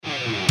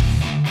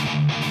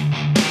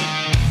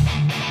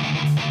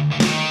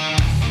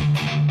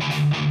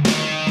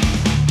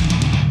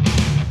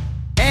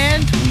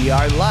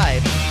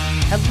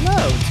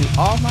Hello to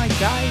all my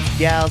guys,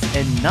 gals,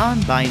 and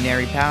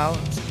non-binary pals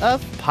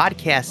of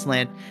Podcast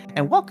Land,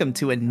 and welcome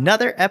to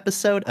another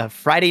episode of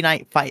Friday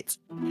Night Fights,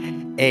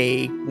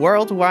 a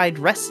worldwide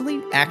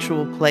wrestling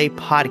actual play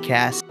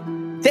podcast.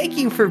 Thank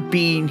you for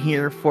being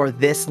here for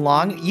this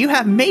long. You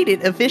have made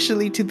it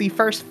officially to the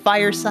first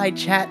Fireside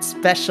Chat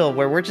special,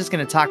 where we're just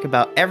going to talk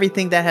about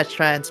everything that has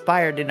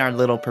transpired in our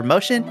little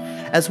promotion,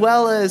 as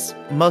well as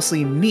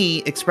mostly me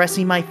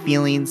expressing my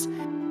feelings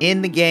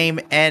in the game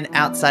and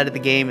outside of the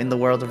game in the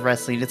world of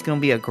wrestling. It's going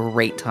to be a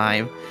great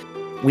time.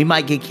 We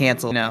might get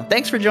canceled now.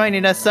 Thanks for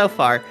joining us so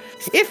far.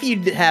 If you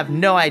have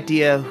no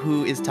idea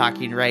who is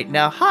talking right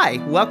now, hi,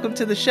 welcome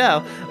to the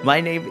show.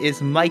 My name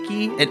is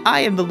Mikey, and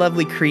I am the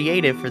lovely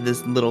creative for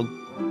this little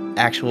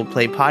actual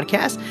play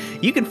podcast.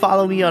 You can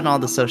follow me on all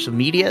the social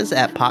medias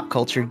at Pop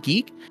Culture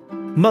Geek.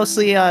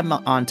 Mostly I'm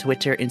on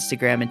Twitter,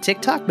 Instagram, and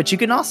TikTok, but you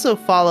can also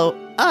follow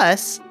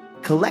us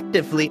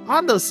collectively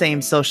on those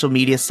same social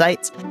media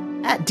sites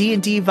at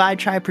D&D Vibe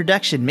Tribe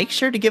Production. Make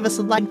sure to give us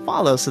a like and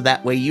follow so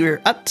that way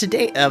you're up to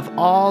date of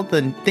all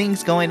the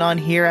things going on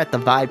here at the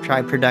Vibe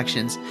Tribe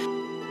Productions,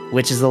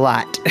 which is a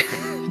lot,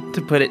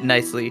 to put it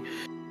nicely.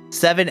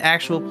 7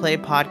 actual play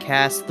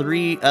podcasts,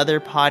 3 other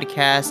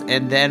podcasts,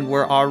 and then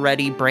we're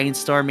already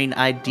brainstorming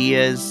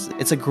ideas.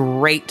 It's a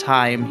great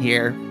time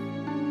here.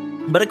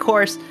 But of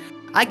course,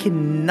 I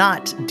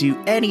cannot do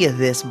any of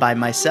this by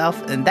myself,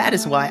 and that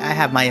is why I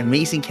have my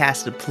amazing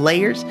cast of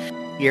players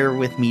here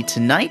with me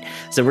tonight.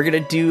 So we're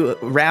going to do a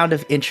round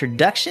of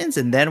introductions,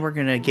 and then we're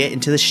going to get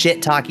into the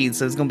shit talking,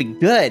 so it's going to be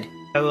good.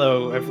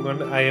 Hello,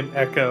 everyone. I am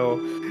Echo.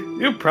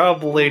 You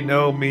probably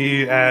know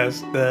me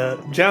as the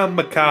John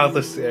McCaw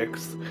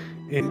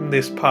VI in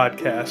this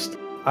podcast.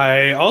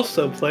 I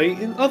also play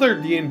in other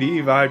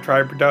D&D Vibe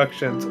Tribe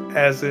productions,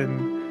 as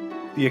in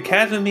The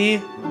Academy,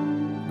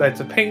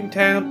 Knights of Pain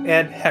Town,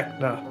 and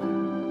Heckna.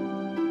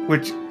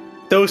 Which,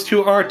 those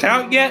 2 aren't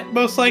out yet,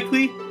 most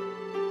likely,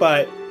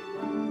 but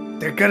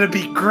they're gonna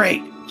be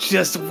great.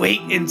 Just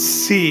wait and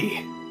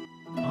see.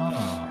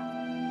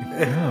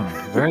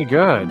 Oh, very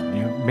good.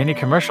 Mini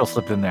commercial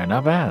slipped in there.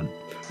 Not bad.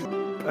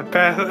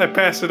 I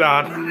pass it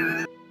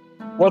on.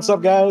 What's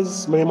up,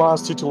 guys? My name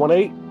is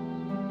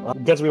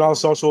 2218. Gets me on all the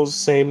socials.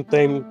 Same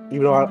thing.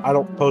 Even though I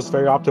don't post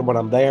very often, when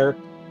I'm there,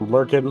 I'm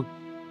lurking,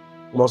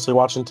 mostly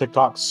watching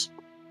TikToks.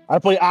 I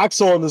play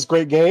Axel in this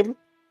great game.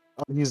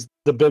 He's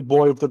the big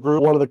boy of the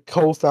group, one of the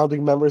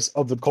co-founding members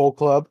of the Cole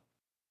Club.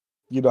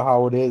 You know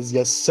how it is.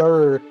 Yes,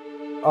 sir.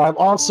 I'm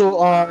also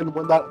on,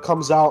 when that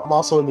comes out, I'm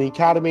also in the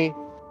Academy.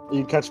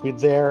 You can catch me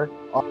there.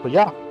 But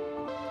yeah.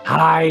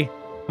 Hi,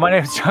 my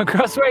name is John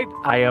Crosswaite.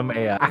 I am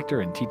an actor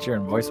and teacher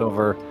and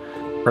voiceover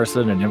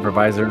person and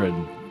improviser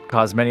and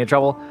cause many a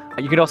trouble.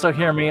 You can also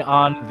hear me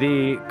on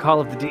the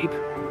Call of the Deep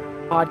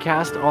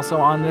podcast, also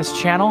on this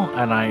channel,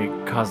 and I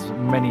cause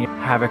many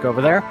havoc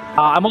over there.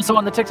 I'm also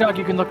on the TikTok.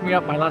 You can look me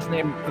up. My last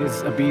name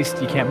is a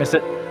beast. You can't miss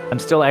it. I'm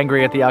still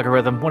angry at the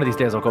algorithm. One of these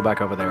days I'll go back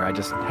over there. I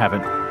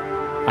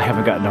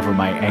haven't gotten over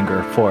my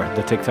anger for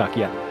the TikTok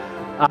yet.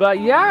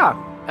 But yeah,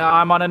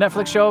 I'm on a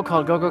Netflix show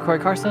called Go Corey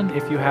Carson.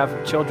 If you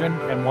have children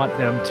and want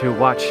them to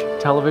watch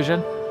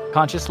television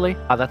consciously,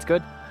 that's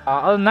good.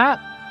 Other than that,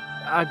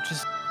 I'm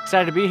just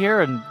excited to be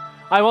here. And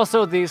I'm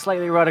also the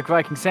slightly erotic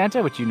Viking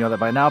Santa, which you know that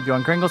by now,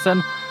 Bjorn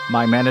Kringleson.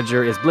 My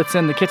manager is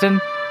Blitzen the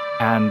Kitten,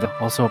 and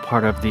also a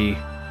part of the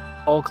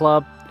Cole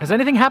Club. Has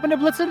anything happened to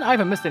Blitzen? I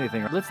haven't missed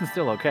anything. Blitzen's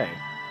still okay.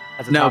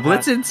 No,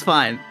 Blitzen's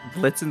fine.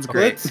 Blitzen's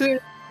great. Blitzen?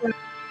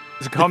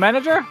 Is a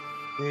co-manager?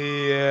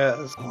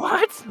 Yes.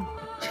 What?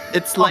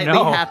 It slightly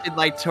happened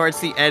like towards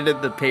the end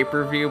of the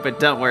pay-per-view, but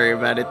don't worry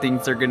about it.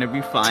 Things are going to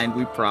be fine.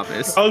 We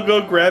promise. I'll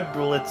go grab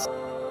Blitz.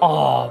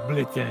 Oh,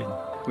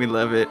 Blitzen. We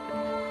love it.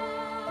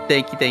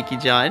 Thank you,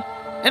 John.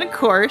 And of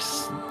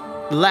course,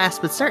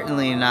 last but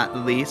certainly not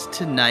least,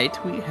 tonight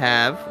we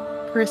have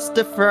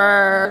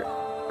Christopher.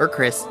 Or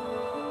Chris.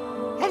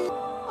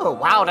 Oh,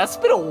 wow, that's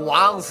been a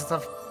while since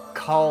I've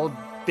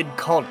been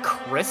called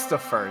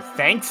Christopher.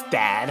 Thanks,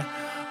 Dad.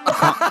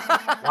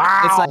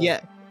 Wow. It's like,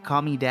 yeah,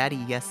 call me Daddy,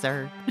 yes,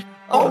 sir.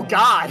 Oh,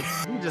 God.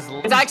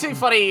 It's actually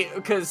funny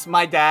because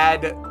my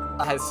dad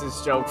has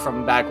this joke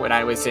from back when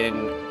I was in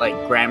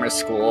grammar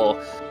school.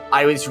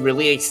 I was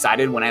really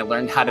excited when I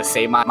learned how to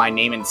say my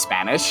name in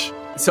Spanish.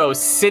 So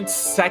since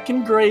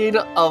 2nd grade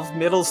of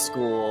middle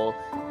school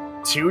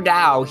to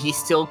now, he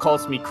still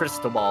calls me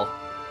Cristobal.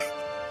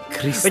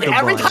 Cristobal.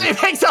 Every time he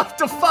picks up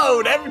the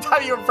phone, every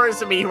time he refers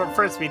to me, he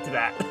refers me to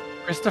that.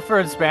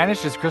 Christopher in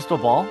Spanish is crystal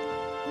ball?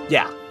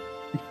 Yeah.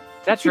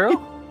 Is that true?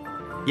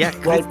 Yeah,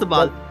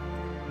 Cristobal.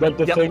 Like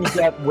the things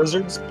that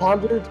wizards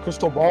ponder,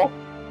 crystal ball.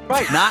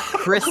 Right. Not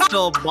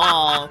crystal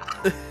ball.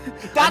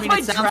 That's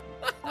my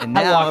And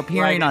now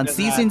appearing on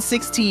season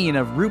 16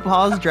 of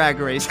RuPaul's Drag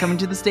Race, coming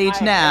to the stage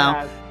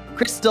now,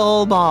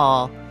 Crystal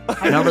Ball.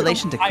 No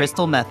relation to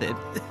Crystal Method.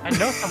 I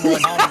know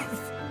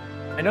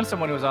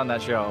someone who was on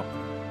that show,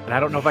 and I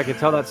don't know if I could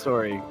tell that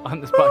story on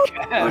this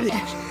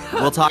podcast.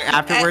 We'll talk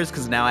afterwards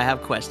because now I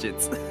have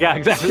questions. Yeah,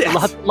 exactly.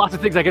 Yes. Lots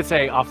of things I could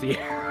say off the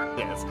air.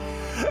 Yes.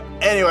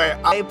 Anyway,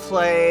 I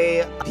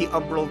play the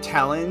Umbral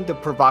Talon, the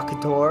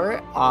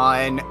Provocateur,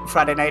 on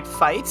Friday Night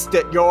Fights,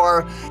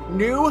 your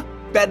new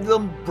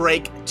Bedlam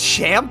Break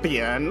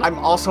champion. I'm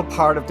also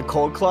part of the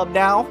Cold Club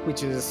now,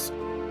 which is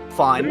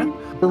fun.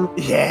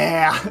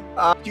 Yeah.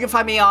 You can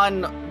find me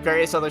on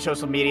various other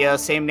social media,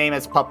 same name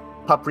as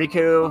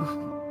Papriku,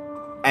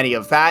 any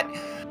of that.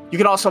 You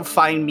can also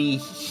find me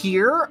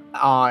here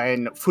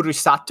on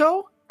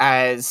Furusato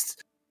as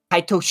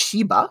Kaito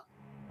Shiba.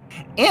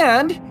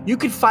 And you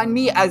can find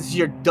me as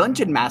your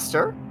dungeon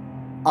master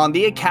on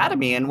the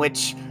Academy, in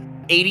which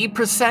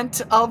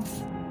 80% of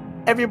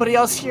everybody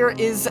else here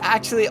is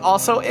actually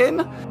also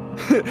in.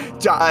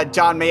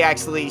 John may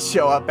actually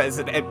show up as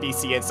an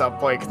NPC at some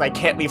point, because I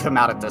can't leave him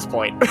out at this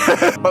point.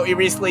 But we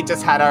recently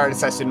just had our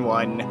session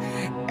 1,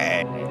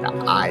 and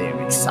I am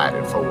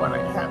excited for what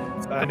I have.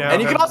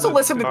 And you can also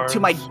listen to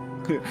my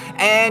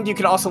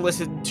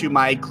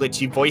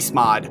glitchy voice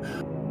mod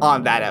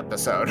on that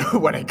episode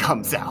when it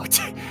comes out,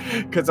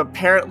 because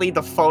apparently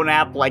the phone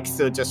app likes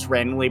to just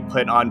randomly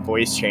put on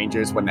voice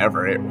changers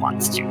whenever it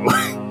wants to.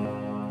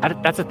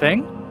 That's a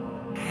thing?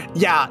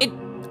 Yeah,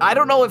 I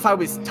don't know if I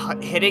was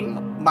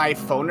hitting my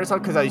phone or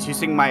something, because I was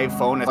using my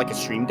phone as like a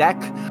stream deck.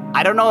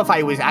 I don't know if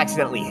I was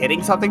accidentally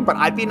hitting something, but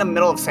I'd be in the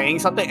middle of saying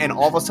something, and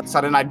all of a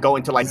sudden I'd go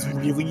into like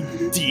really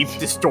deep,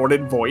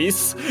 distorted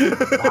voice.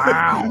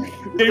 Wow.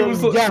 It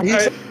was.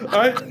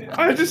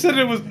 I just said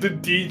it was the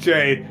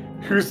DJ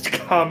who's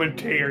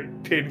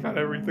commentating on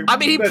everything. I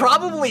mean, he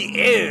probably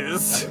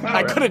is.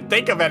 I couldn't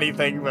think of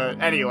anything,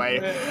 but anyway,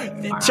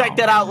 check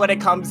that out when it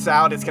comes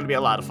out. It's gonna be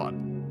a lot of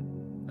fun.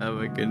 Oh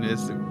my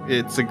goodness,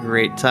 it's a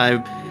great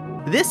time.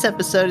 This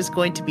episode is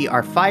going to be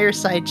our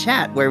fireside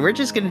chat, where we're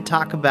just going to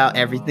talk about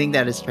everything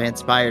that has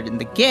transpired in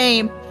the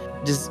game,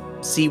 just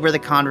see where the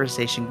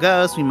conversation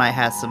goes. We might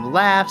have some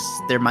laughs,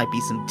 there might be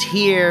some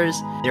tears,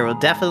 there will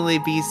definitely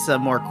be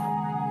some more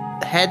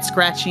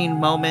head-scratching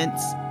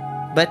moments,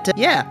 but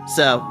yeah,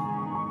 so...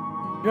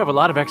 You have a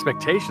lot of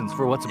expectations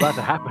for what's about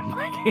to happen,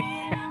 Mikey.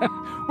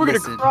 We're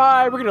going to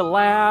cry, we're going to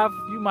laugh,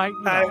 you might...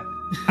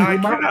 I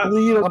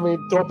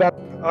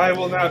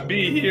will not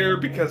be here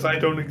because I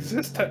don't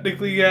exist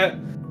technically yet.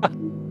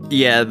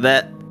 Yeah,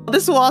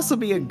 this will also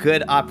be a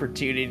good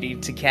opportunity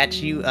to catch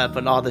you up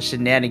on all the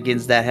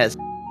shenanigans that has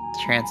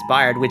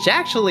transpired, which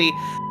actually,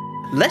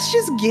 let's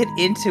just get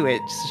into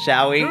it,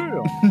 shall we?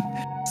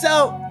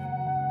 So,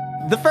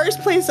 the first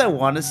place I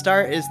want to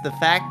start is the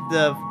fact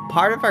that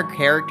part of our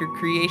character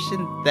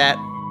creation that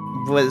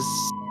was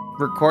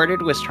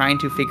recorded was trying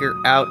to figure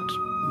out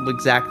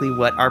exactly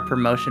what our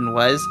promotion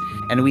was,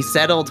 and we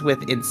settled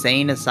with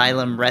Insane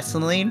Asylum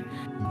Wrestling.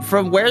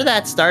 From where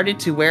that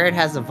started to where it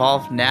has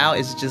evolved now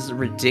is just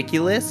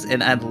ridiculous,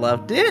 and I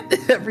loved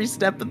it every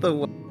step of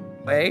the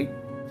way.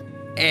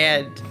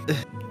 And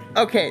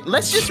okay,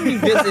 let's just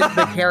revisit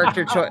the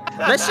character choice.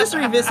 Let's just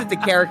revisit the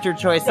character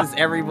choices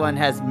everyone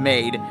has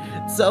made.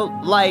 So,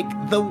 like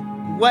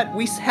what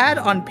we had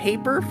on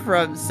paper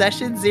from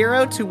session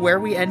 0 to where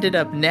we ended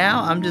up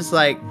now, I'm just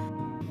like,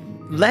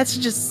 let's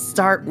just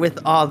start with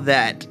all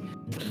that.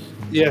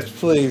 Yes,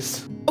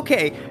 please.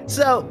 Okay,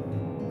 so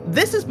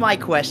this is my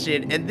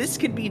question, and this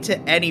could be to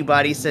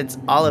anybody since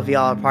all of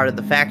y'all are part of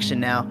the faction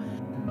now.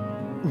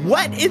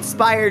 What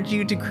inspired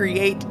you to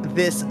create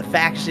this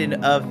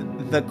faction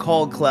of the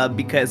Cold Club?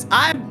 Because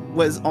I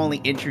was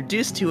only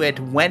introduced to it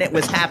when it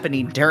was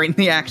happening during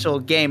the actual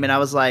game, and I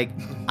was like,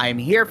 I'm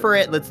here for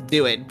it, let's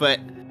do it. But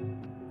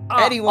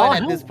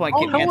anyone at this point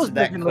can answer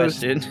that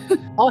question.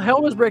 All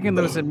hell was breaking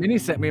loose, and Minnie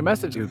sent me a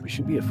message. We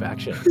should be a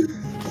faction.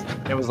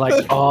 It was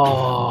like,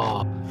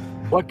 oh,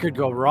 what could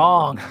go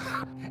wrong?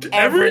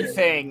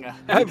 Everything.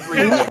 I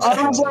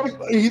was like,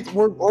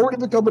 we're already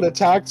becoming a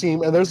tag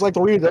team, and there's like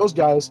 3 of those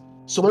guys,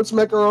 so let's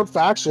make our own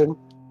faction.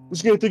 We're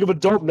just gonna think of a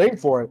dope name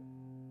for it.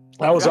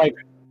 And I was like,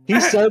 he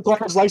said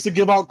Claus likes to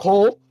give out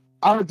coal.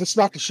 I like to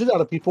smack the shit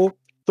out of people.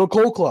 The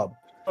Coal Club.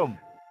 Boom.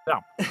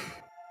 No.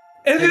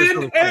 And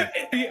then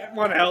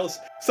everyone else,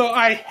 so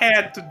I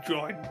had to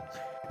join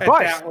at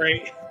that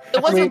rate.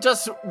 It wasn't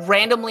just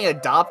randomly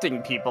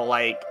adopting people,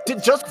 like,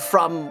 just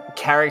from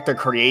character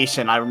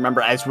creation. I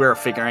remember as we were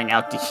figuring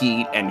out the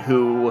heat and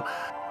who,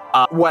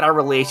 what our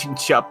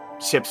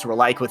relationships were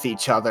like with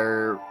each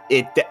other,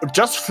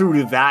 just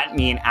through that,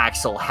 me and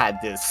Axel had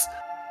this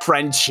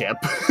friendship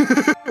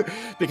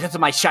because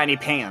of my shiny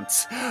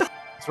pants.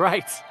 That's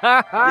right.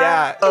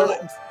 Yeah.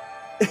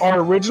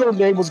 Our original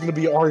name was going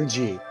to be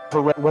RNG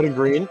for Red and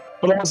Green,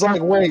 but I was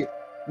like, wait,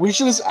 we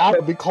should just add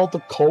it. Be called the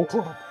Coal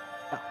Club.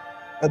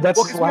 And that's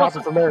what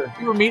happened from there.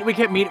 We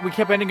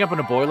kept ending up in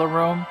a boiler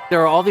room. There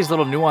were all these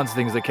little nuance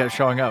things that kept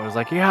showing up. It was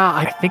like, yeah,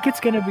 I think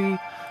it's gonna be.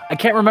 I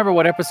can't remember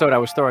what episode I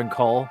was throwing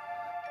coal.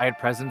 I had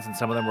presents, and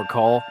some of them were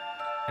coal,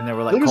 and they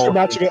were like. I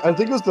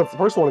think it was the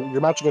first one.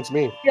 Your match against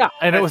me. Yeah,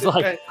 and it was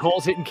like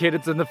Cole's hitting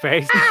kids in the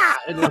face,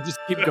 and it'll just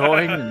keep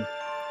going. And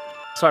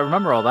so I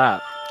remember all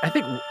that. I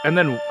think, and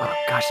then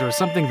there was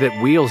something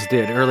that Wheels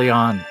did early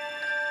on,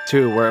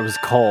 too, where it was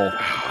coal.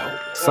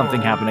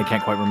 Something happened. I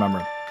can't quite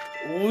remember.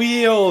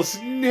 Wheels,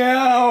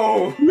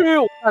 no!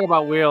 Wheels. Talk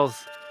about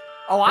Wheels.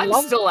 Oh, I'm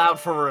still out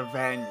for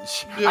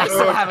revenge. I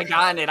still haven't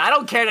gotten it. I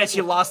don't care that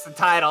you lost the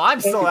title. I'm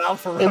still out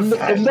for revenge.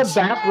 In the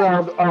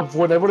background of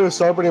whenever they're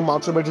celebrating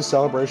Macho Mage's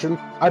celebration,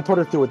 I put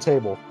her through a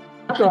table.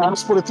 After I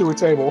just put it through a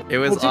table. It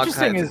was What's all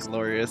interesting kinds is- of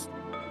glorious.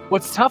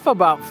 What's tough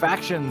about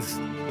factions,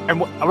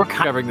 and we're kind of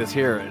covering this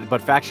here,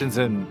 but factions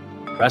in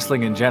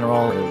wrestling in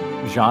general,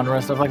 or genre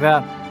and stuff like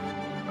that,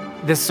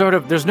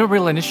 there's no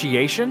real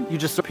initiation. You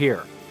just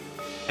appear,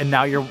 and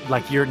now you're in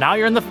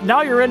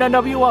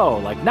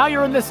NWO, like now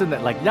you're in this and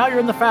that, like now you're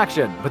in the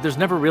faction. But there's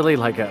never really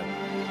like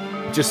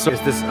it's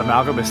this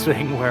amalgamous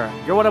thing where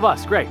you're one of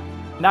us. Great,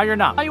 now you're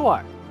not. Now you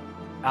are.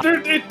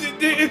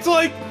 It's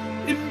like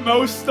in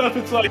most stuff,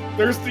 it's like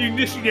there's the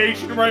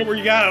initiation, right, where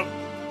you gotta,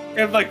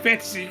 and like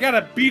fantasy, you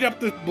gotta beat up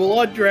this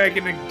blood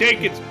dragon and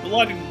take its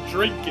blood and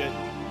drink it.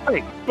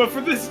 Right. But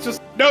for this, it's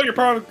just no, you're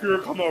part of the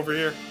crew. Come over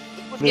here.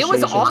 It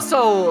was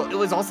also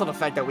the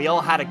fact that we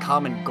all had a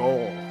common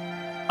goal,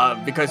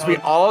 because we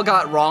all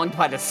got wronged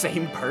by the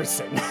same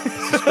person.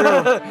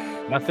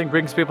 Nothing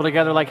brings people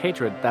together like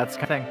hatred. That's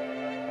the kind of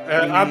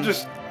thing. I'm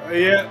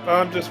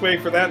just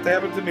waiting for that to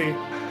happen to me.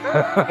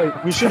 Hey,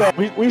 we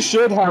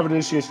should have an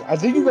initiation. I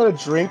think you gotta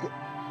drink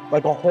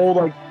like a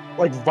whole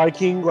like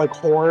Viking like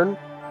horn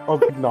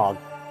of eggnog.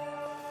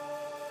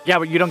 Yeah,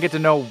 but you don't get to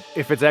know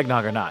if it's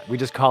eggnog or not. We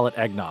just call it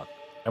eggnog,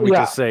 and we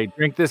just say,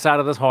 "Drink this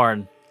out of this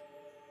horn,"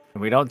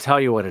 and we don't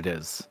tell you what it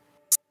is.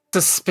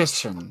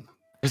 Suspicion.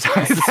 There's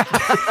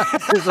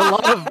a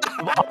lot of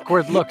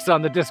awkward looks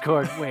on the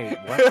Discord. Wait,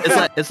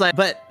 what? It's like,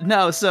 but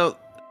no. So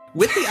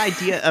with the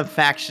idea of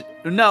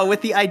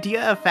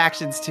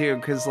factions too,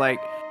 because like,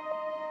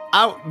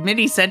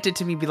 Minnie sent it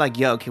to me, be like,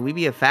 "Yo, can we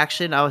be a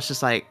faction?" I was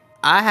just like,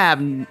 I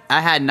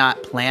had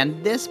not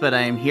planned this, but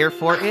I am here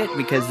for it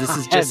because this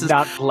is just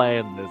not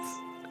planned this.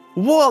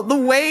 Well, the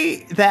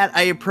way that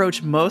I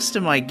approach most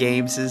of my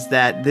games is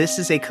that this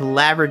is a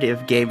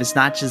collaborative game. It's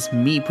not just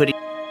me putting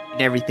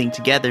everything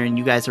together and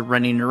you guys are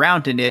running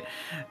around in it.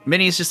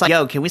 Minnie's just like,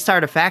 yo, can we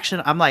start a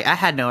faction? I'm like, I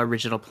had no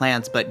original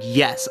plans, but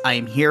yes, I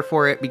am here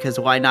for it because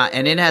why not?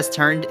 And it has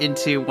turned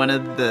into one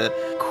of the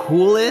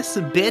coolest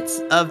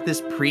bits of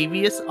this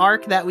previous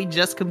arc that we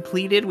just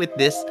completed with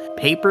this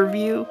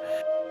pay-per-view.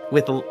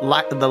 With the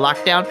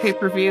lockdown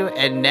pay-per-view,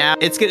 and now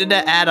it's going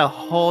to add a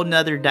whole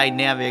nother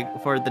dynamic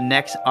for the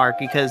next arc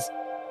because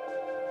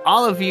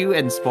all of you,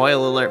 and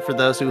spoiler alert for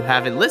those who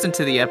haven't listened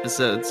to the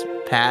episodes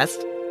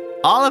past,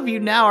 all of you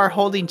now are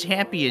holding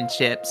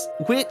championships,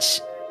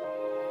 which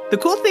the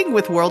cool thing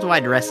with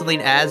Worldwide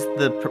Wrestling as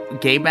the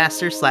game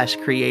master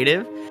 /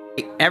 creative,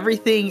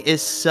 everything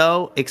is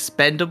so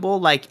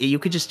expendable. Like you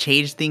could just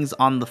change things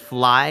on the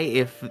fly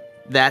if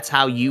that's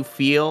how you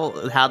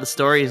feel, how the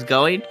story is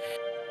going.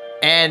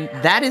 And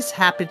that has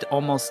happened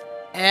almost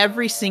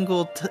every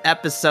single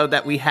episode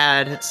that we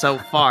had so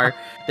far.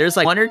 There's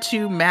like 1 or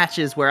 2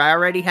 matches where I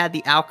already had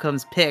the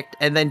outcomes picked,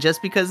 and then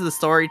just because of the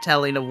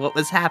storytelling of what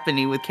was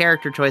happening with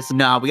character choice,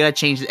 no, we gotta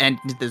change the end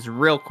to this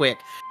real quick.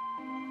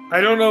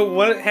 I don't know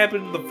what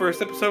happened in the first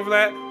episode for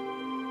that,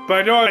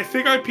 but I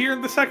think I appeared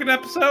in the second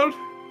episode.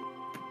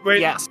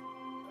 Wait. Yes.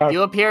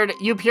 You appeared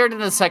in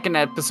the second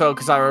episode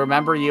because I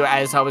remember you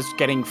as I was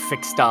getting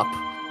fixed up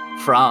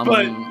from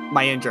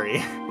my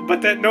injury.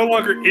 But that no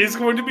longer is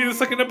going to be the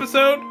second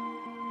episode?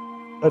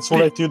 That's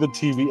when I threw the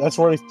TV. That's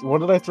when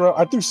what did I throw?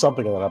 I threw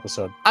something in that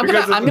episode. I'm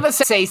gonna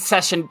say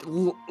session.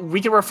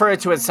 We can refer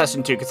to it as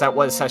session 2 because that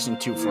was session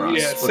 2 for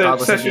us,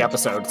 regardless of the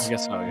episodes. I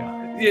guess so.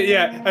 Yeah.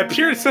 Yeah. I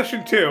appeared in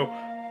session 2.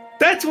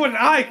 That's when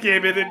I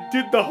came in and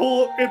did the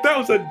whole. That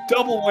was a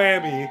double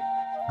whammy.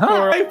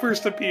 Where I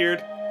first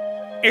appeared,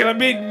 and I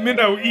made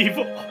Minnow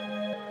evil.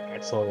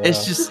 Excellent.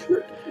 It's just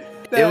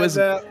it was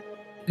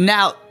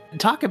now.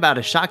 Talk about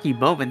a shocking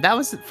moment. That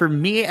was, for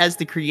me as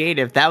the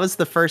creative, that was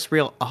the first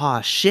real, oh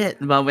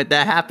shit moment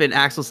that happened.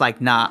 Axel's like,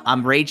 nah,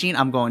 I'm raging.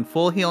 I'm going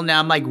full heel now.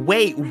 I'm like,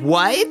 wait,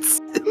 what?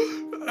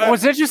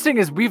 What's interesting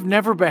is we've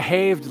never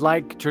behaved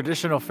like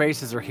traditional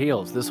faces or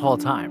heels this whole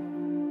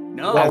time.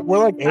 No. Well,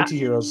 we're like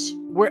anti-heroes.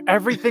 We're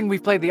everything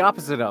we've played the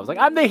opposite of. Like,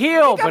 I'm the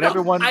heel, but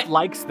everyone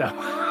likes them.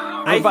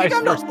 I think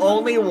I'm the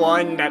only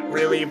one that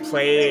really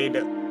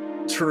played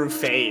true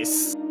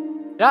face.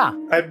 Yeah.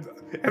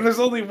 And there's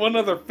only one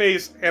other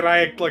face, and I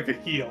act like a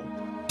heel.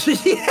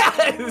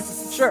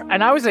 Yes! Sure,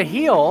 and I was a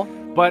heel,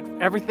 but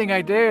everything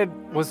I did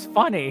was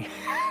funny.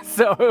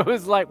 So it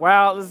was like,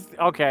 well,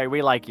 okay,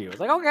 we like you. It's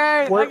like,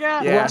 okay,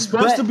 we're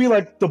supposed to be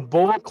like the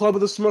Bullet Club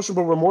of the Smotion,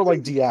 but we're more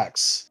like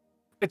DX.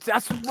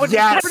 That's what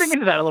turning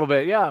into that a little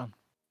bit, yeah.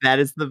 That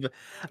is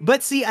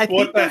but see, I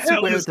think that's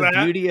where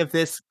the beauty of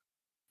this.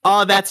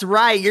 Oh, that's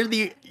right. You're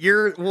the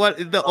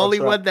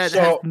only one that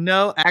has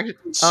no action.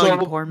 So you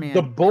poor man.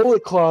 The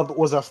Bullet Club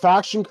was a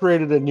faction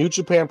created in New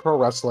Japan Pro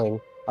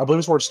Wrestling. I believe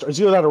it's where it's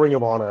either that or Ring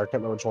of Honor. I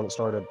can't remember which one it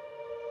started.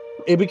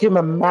 It became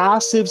a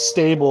massive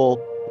stable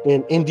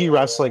in indie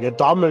wrestling. It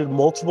dominated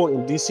multiple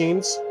indie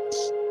scenes.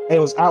 And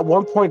it was at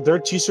one point their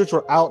t-shirts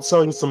were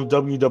outselling some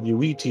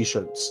WWE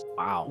t-shirts.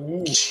 Wow.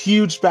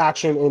 Huge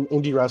faction in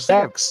indie wrestling.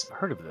 I've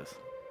heard of this.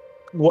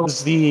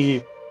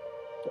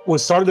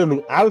 Was started in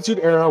the Attitude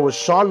Era with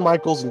Shawn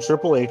Michaels and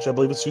Triple H. I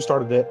believe it's who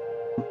started it.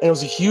 And it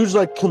was a huge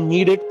like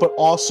comedic, but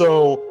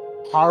also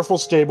powerful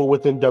stable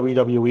within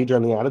WWE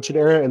during the Attitude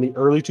Era and the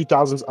early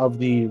 2000s of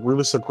the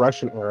Ruthless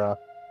Aggression era.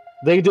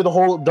 They did a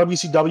whole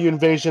WCW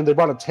invasion. They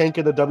brought a tank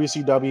into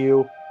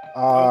WCW.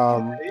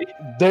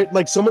 They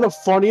like some of the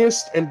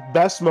funniest and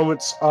best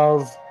moments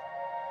of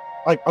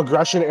like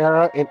aggression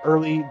era in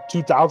early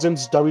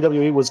 2000s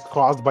WWE was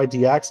caused by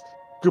DX.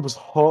 Group was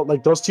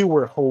like those two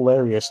were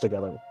hilarious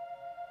together.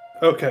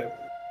 Okay.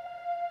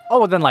 Oh,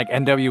 well, then like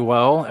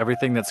NWO,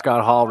 everything that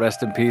Scott Hall,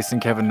 rest in peace,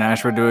 and Kevin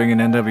Nash were doing in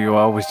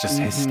NWO was just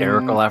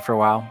hysterical after a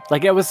while.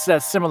 Like it was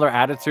a similar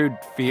attitude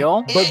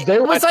feel. But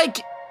it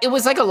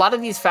was like a lot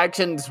of these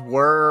factions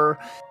were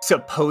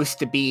supposed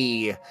to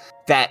be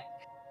that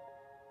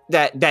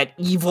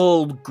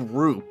evil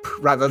group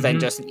rather than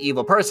just an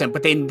evil person,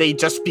 but then they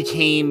just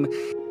became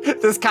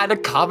this kind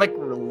of comic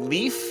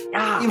relief.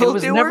 Yeah, evil it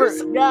was doers.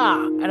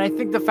 and I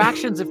think the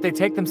factions, if they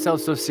take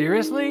themselves so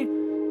seriously,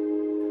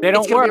 they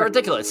don't It's gonna work. be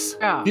ridiculous.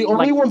 Yeah, The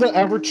only one that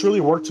ever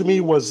truly worked to me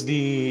was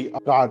the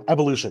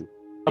Evolution.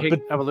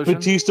 Evolution.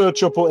 Batista,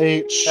 Triple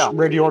H,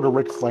 Randy Orton,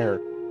 Ric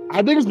Flair.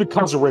 I think it's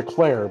because of Ric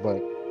Flair,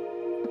 but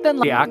Then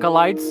like, the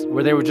Acolytes,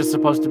 where they were just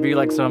supposed to be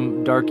like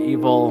some dark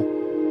evil,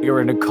 you're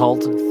in a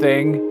cult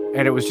thing,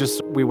 and it was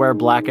just we wear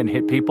black and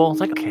hit people. It's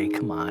like, okay,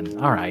 come on,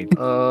 all right.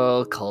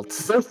 Oh,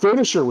 cults. their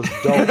finisher was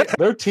dope.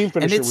 Their team And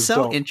finisher it's was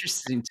so dope.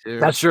 interesting too.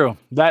 That's true.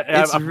 That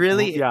It's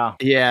really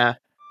yeah.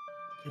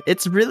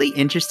 It's really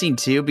interesting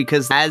too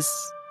because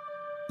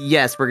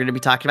yes, we're going to be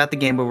talking about the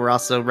game, but we're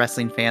also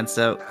wrestling fans,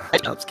 so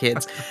it helps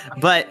kids.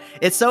 But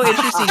it's so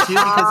interesting too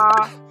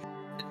because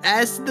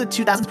as the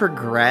 2000s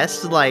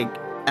progressed, like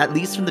at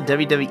least from the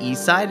WWE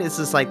side, it's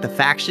just like the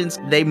factions,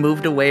 they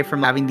moved away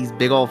from having these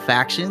big old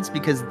factions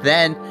because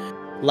then,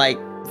 like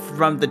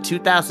from the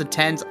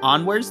 2010s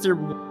onwards, there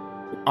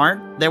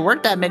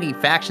weren't that many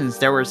factions.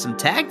 There were some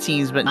tag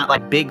teams, but not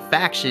like big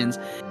factions.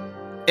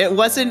 It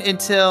wasn't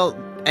until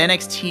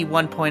NXT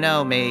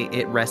 1.0, may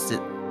it rest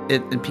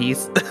in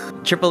peace,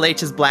 Triple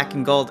H's Black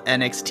and Gold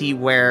NXT,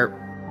 where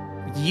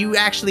you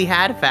actually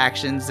had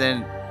factions,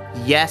 and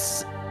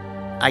yes,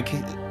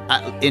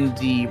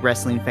 indie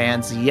wrestling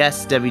fans,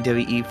 yes,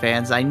 WWE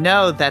fans, I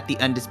know that the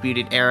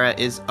Undisputed Era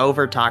is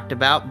over talked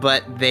about,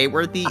 but they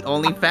were the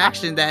only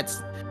faction that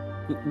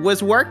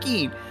was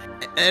working.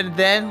 And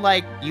then,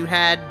 like, you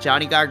had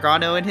Johnny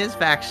Gargano and his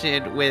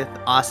faction with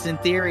Austin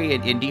Theory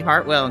and Indy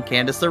Hartwell and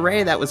Candice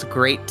LeRae. That was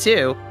great,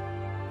 too.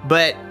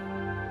 But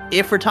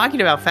if we're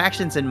talking about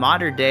factions in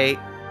modern day,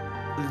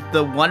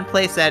 the one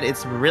place that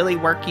it's really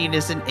working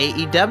is in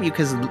AEW,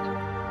 because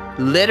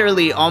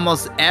literally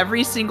almost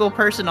every single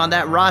person on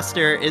that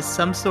roster is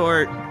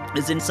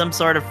in some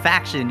sort of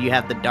faction. You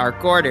have the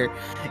Dark Order,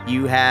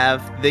 you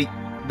have the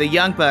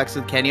Young Bucks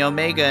with Kenny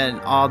Omega and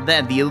all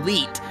them, the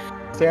Elite,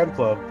 Fan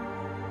Club.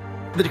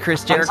 the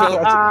Chris Jericho.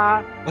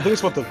 I think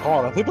it's what they're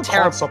called. I think they're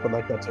called something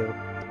like that too.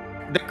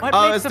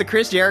 It's the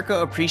Chris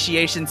Jericho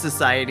Appreciation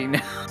Society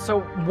now.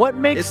 So what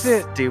makes It's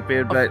it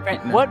stupid, but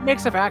what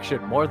makes a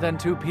faction more than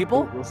two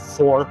people?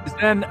 4.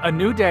 Then a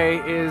New Day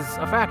is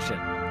a faction.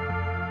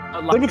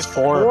 I think it's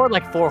 4.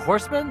 Like 4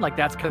 horsemen, like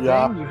that's kind of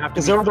Yeah, thing. You have to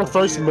because they were the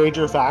first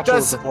major faction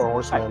was the 4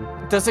 Horsemen.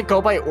 Does it go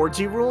by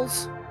orgy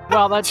rules?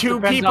 Well, that's 2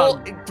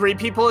 people, 3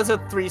 people is a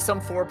threesome,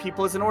 4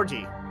 people is an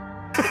orgy.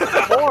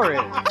 4 is.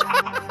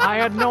 I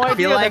had no idea. I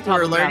feel like that's how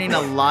we're the math learning a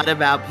works. lot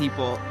about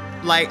people.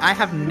 Like, I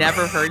have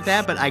never heard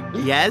that, but I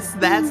guess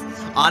that's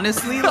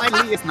honestly, like,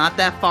 it's not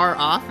that far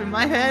off in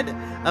my head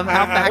of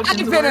how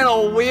factions I've been in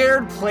work. a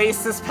weird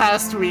place this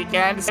past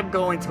weekend. I'm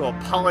going to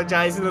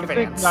apologize in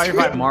advance. No, you're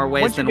right. More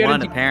ways Once you than get one,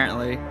 into-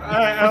 apparently.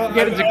 Once you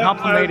get into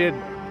complicated,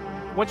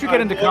 once you get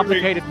into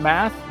complicated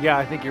math, yeah,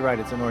 I think you're right.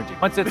 It's an orgy.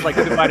 Once it's like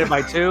divided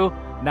by 2,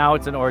 now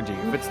it's an orgy.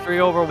 If it's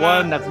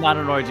 3/1, that's not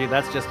an orgy.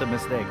 That's just a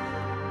mistake.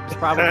 It's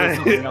probably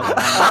something else.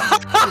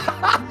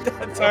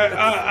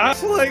 I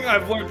feel like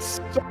I've learned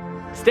so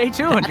Stay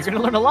tuned. You're going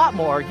to learn a lot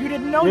more. You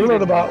didn't know. We You learned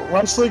didn't about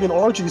wrestling and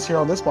orgies here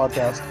on this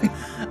podcast.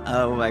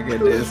 Oh my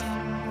goodness.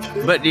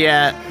 But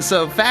yeah,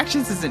 so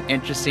factions is an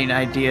interesting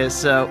idea.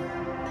 So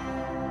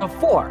know.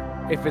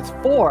 4. If it's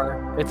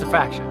 4, it's a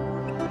faction.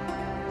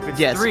 If it's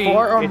Yes, 3,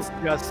 4 or- it's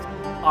just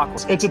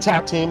awkward. It's a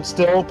tag team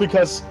still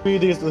because I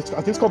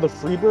think it's called the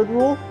Freebird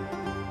rule.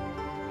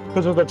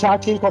 Because there's a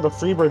tag team called the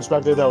Freebirds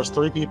back there that was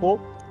 3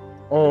 people,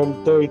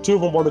 and 2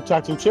 of them won the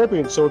tag team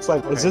champion. So it's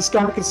like, is this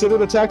guy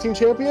considered a tag team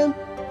champion?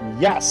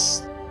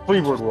 Yes,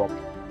 Freebird rule.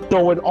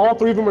 So when all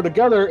 3 of them are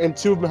together and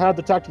 2 of them had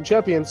the tag team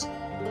champions,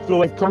 so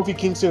like Kofi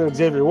Kingston and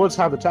Xavier Woods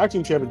have the tag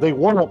team champion, they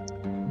won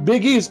them.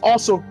 Big E is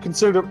also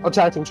considered a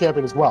tag team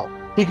champion as well.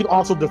 He can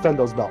also defend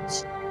those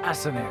belts.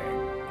 Fascinating.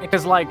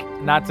 Because, like,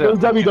 not to. Those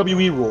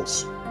WWE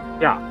rules.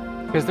 Yeah.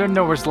 Because there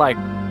was, like,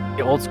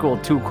 the old school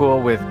Too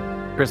Cool with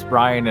Chris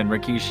Bryan and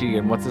Rikishi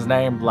and what's his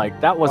name?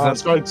 Like, that wasn't.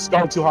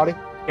 Scott Too Hottie.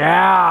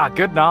 Yeah,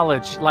 good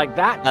knowledge. Like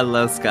that. I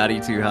love Scotty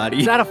Too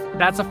Hottie.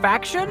 That's a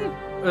faction?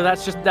 Or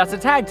that's a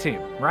tag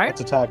team, right?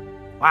 It's a tag.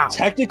 Wow.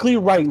 Technically,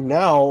 right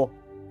now,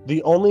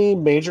 the only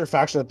major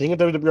faction I think in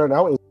WWE right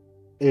now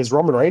is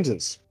Roman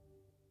Reigns'.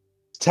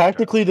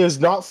 technically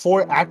there's not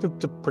 4 active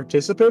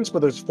participants, but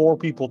there's 4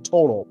 people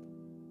total.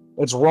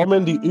 It's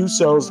Roman, the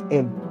Usos,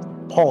 and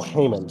Paul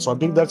Heyman. So I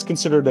think that's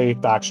considered a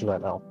faction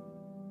right now.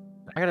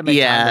 I gotta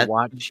make time to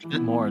watch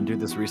more and do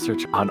this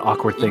research on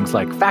awkward things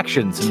like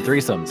factions and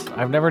threesomes.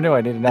 I've never knew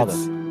I needed to know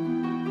this.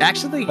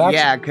 Actually,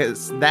 yeah,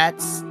 because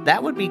that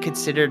would be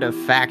considered a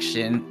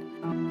faction,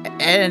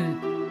 and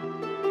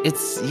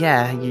it's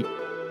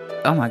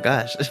oh my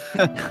gosh.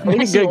 I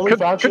think it's the only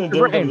faction in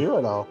WWE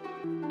right now.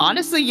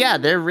 Honestly, yeah,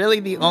 they're really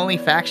the only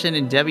faction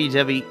in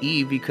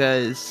WWE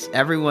because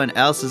everyone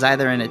else is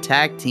either in a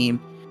tag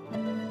team.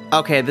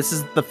 Okay, this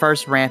is the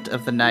first rant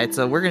of the night,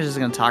 so we're just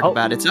going to talk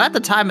about it. So at the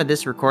time of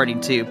this recording,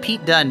 too,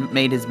 Pete Dunne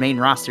made his main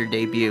roster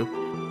debut.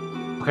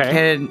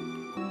 Okay. And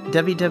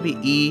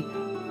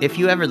WWE, if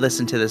you ever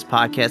listen to this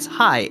podcast,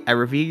 hi, I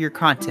review your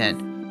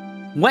content.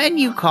 When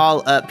you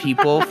call up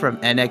people from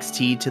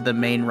NXT to the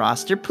main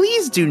roster,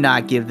 please do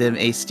not give them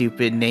a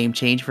stupid name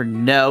change for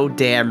no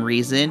damn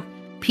reason.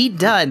 Pete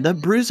Dunne, the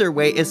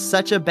Bruiserweight, is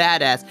such a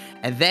badass,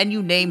 and then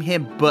you name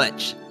him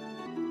Butch.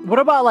 What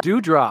about like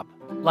Dewdrop?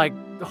 Like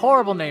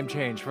horrible name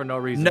change for no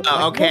reason. No,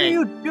 like, okay. What are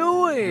you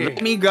doing?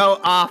 Let me go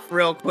off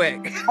real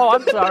quick. Oh,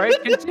 I'm sorry.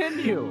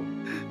 Continue.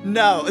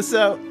 No,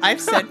 so I've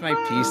said my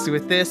piece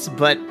with this,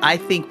 but I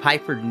think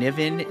Piper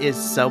Niven is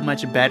so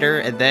much better,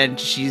 and then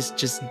she's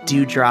just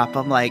Dewdrop.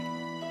 I'm like,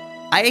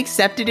 I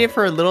accepted it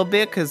for a little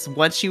bit, because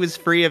once she was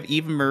free of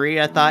Eva Marie,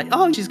 I thought,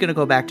 oh, she's going to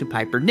go back to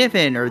Piper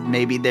Niven, or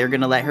maybe they're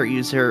going to let her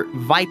use her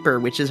Viper,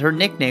 which is her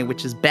nickname,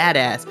 which is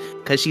badass,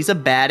 because she's a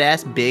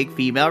badass, big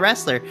female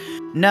wrestler.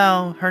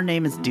 No, her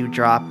name is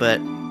Dewdrop,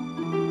 but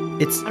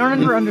it's... I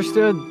don't ever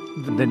understood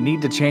the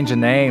need to change a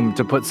name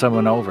to put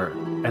someone over.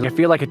 And I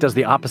feel like it does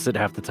the opposite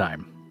half the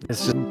time.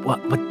 It's just,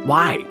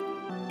 why?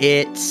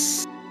 It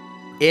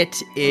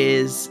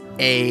is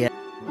a...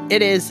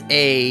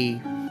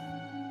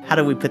 How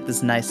do we put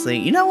this nicely?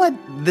 You know what?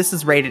 This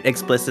is rated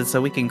explicit,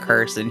 so we can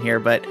curse in here,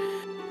 but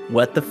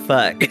what the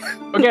fuck?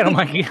 Again, I'm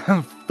like,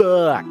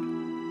 fuck.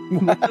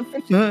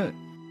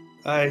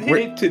 I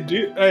hate to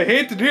do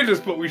this,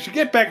 but we should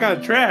get back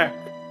on track.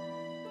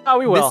 Oh,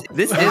 we will.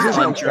 This is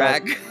on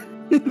track.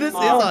 This is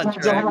on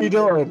track. How are you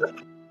doing?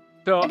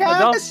 So,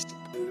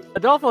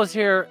 Adolfo's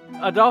here.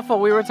 Adolfo,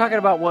 we were talking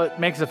about what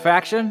makes a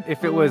faction.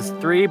 If it was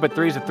 3, but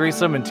 3's a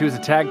threesome and 2's a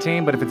tag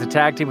team, but if it's a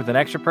tag team with an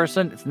extra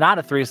person, it's not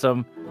a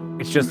threesome.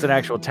 It's just an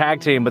actual tag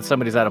team, but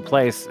somebody's out of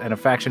place, and a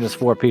faction is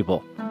 4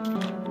 people.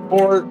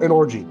 Or an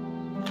orgy.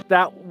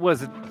 That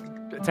was a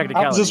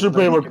technicality. Just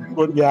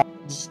replay yeah.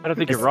 I don't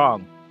think you're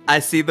wrong. I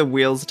see the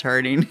wheels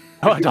turning.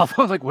 Oh,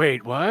 Adolfo was like,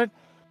 wait, what?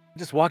 I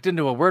just walked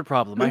into a word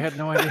problem. I had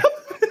no idea.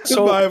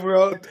 Goodbye,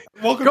 bro.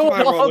 Welcome to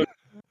my world.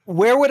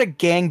 Where would a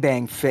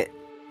gangbang fit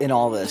in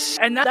all this?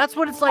 And that's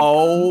what it's like.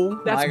 Oh,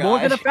 that's more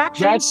than a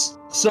faction. That's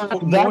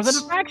more than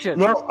a faction.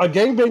 No, a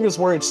gangbang is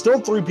where it's still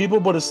 3 people,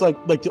 but it's like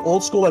the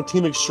old school like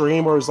Team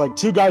Extreme, where it's like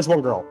 2 guys,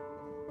 1 girl.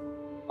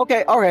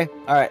 Okay, all right,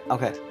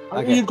 okay.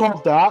 I think you call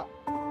it that.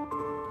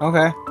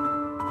 Okay.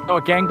 So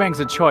a gangbang's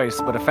a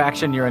choice, but a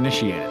faction, you're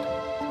initiated.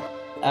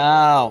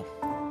 Oh,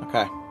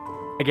 okay.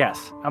 I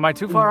guess. Am I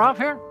too far off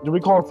here? Do we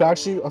call a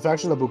faction a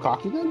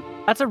Bukkake then?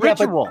 That's a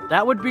ritual.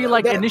 That would be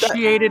like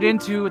initiated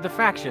into the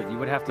faction. You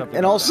would have to.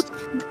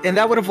 And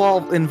that would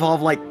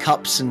involve like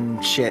cups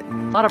and shit.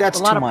 And that's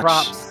a lot too of much.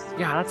 props.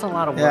 Yeah, that's a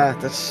lot of work. Yeah,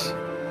 that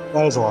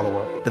is a lot of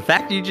work. The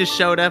fact that you just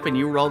showed up and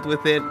you rolled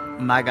with it,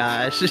 my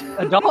gosh.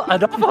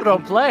 Adolfo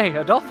don't play.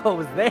 Adolfo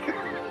was there.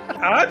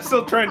 I'm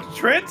still trying to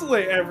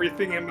translate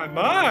everything in my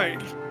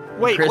mind.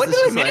 Wait, Chris what is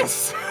did I just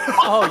miss?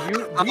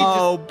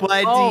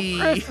 buddy. Oh,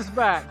 Chris is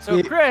back.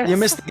 So Chris, you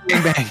missed the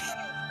gangbang.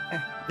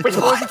 Which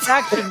was a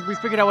faction. We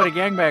figured out what a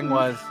gangbang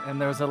was,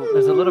 and there's a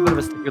little bit of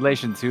a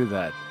stipulation to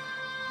that.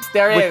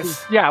 There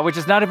is. Which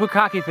is not a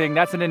Bukkake thing.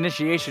 That's an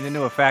initiation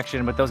into a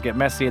faction, but those get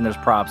messy and there's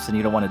props, and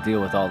you don't want to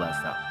deal with all that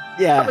stuff.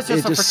 Yeah, that was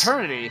just a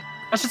fraternity.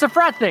 That's just a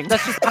frat thing.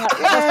 That's just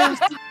paddles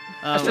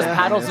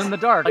in the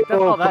dark. Like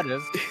that's all that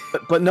is.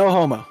 But no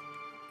homo.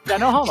 Yeah,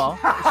 no homo.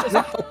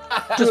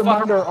 Just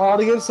remind our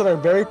audience that our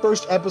very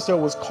first episode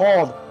was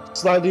called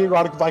Slightly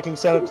Erotic Viking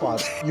Santa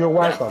Claus. You're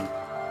welcome.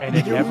 And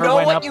it you never know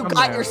went what up you from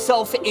got there.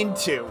 yourself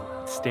into.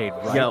 Stayed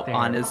right there.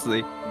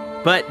 Honestly.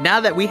 But now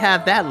that we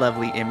have that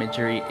lovely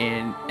imagery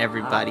in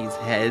everybody's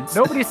heads.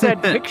 Nobody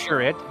said picture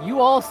it.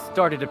 You all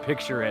started to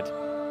picture it.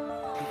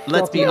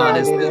 Let's be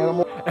honest.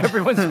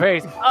 Everyone's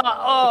face.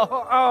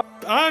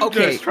 I'm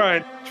Okay. just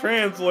trying to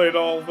translate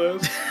all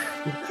this.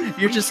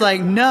 You're just like,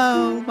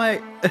 no,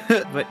 my...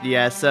 But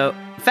yeah, so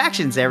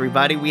factions,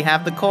 everybody. We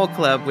have the Coal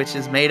Club, which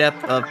is made up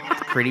of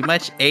pretty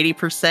much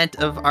 80%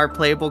 of our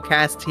playable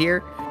cast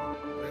here.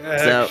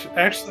 So,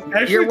 Actually,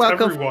 you're it's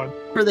welcome everyone.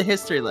 for the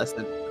history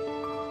lesson.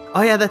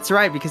 Oh yeah, that's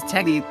right, because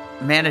technically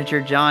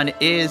Manager John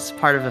is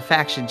part of a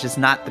faction, just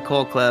not the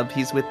Coal Club.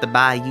 He's with the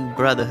Bayou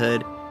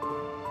Brotherhood.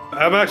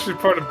 I'm actually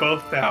part of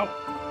both now.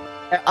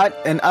 I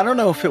don't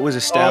know if it was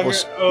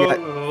established.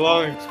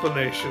 Long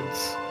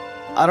explanations.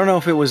 I don't know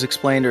if it was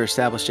explained or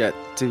established yet.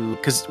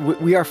 Because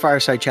we are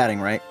Fireside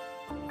chatting, right?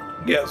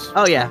 Yes.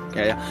 Oh yeah.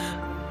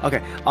 Yeah.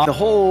 Okay. The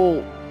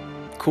whole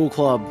Cool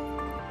Club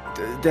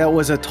that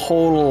was a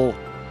total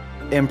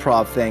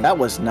improv thing. That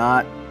was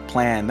not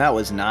planned. That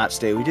was not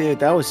stay. We did.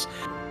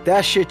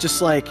 That shit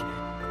just like,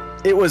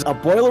 it was a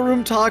boiler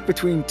room talk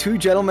between two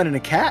gentlemen and a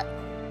cat.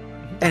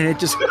 And it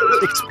just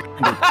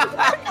expanded.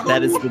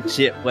 That is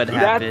legit what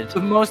happened. That's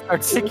the most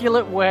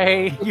articulate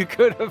way you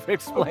could have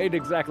explained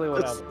exactly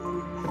what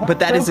happened. But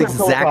that is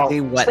exactly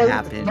what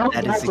happened.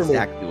 That is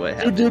exactly what Two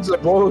happened. dudes in a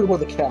boiler room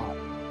with a cat.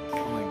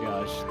 Oh my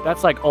gosh.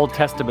 That's like Old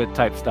Testament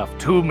type stuff.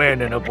 2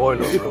 men in a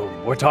boiler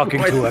room. We're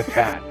talking to a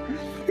cat.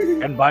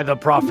 And by the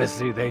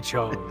prophecy they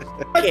chose.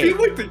 I feel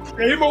like they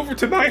came over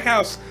to my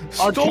house,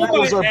 Our stole cat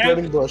was our my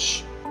burning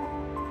bush.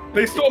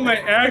 they stole my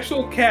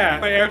actual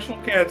cat. My actual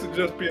cat to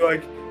just be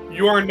like,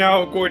 you are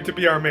now going to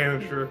be our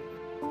manager.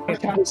 Our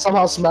cat is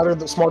somehow smarter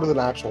than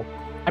Axel.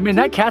 I mean,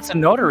 that cat's a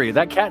notary.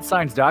 That cat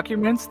signs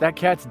documents. That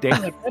cat's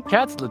dating. That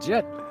cat's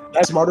legit.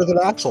 That's smarter than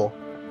Axel.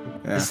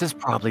 Yeah. This is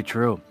probably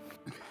true.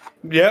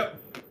 Yep.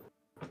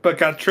 But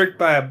got tricked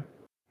by a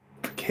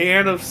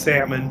can of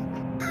salmon.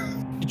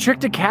 You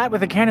tricked a cat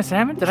with a can of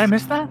salmon? Did I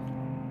miss that?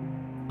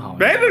 Oh,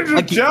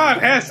 Manager John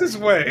has his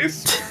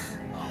ways.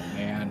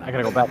 man. I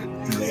gotta go back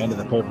to the end of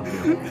the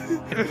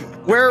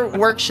pay-per-view. We're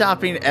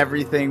workshopping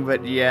everything,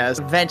 but yes,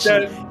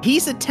 eventually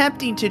he's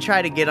attempting to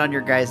try to get on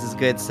your guys'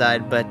 good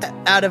side, but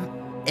out of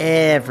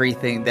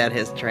everything that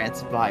has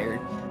transpired,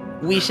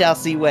 we shall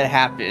see what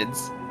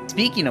happens.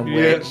 Speaking of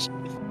which,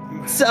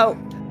 so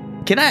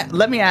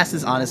let me ask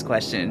this honest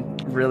question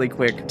really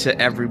quick to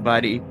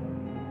everybody.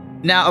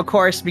 Now, of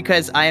course,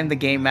 because I am the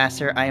game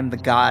master, I am the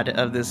god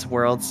of this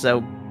world,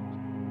 so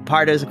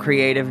part as a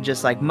creative,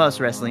 just like most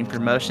wrestling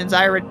promotions,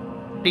 I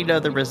already know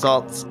the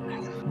results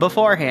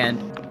beforehand.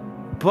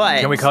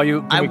 But Can we call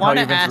you Vince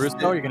ask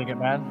Russo? You're gonna get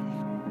mad?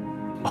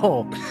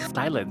 Oh,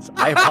 silence.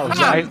 I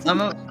apologize.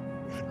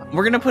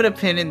 We're gonna put a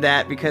pin in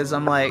that because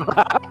I'm like,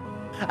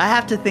 I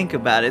have to think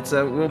about it.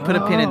 So we'll put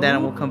a pin in that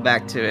and we'll come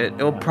back to it.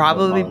 It will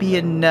probably be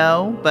a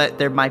no, but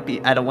there might be.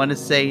 I don't want to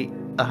say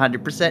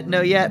 100%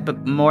 no yet,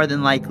 but more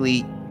than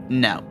likely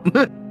no.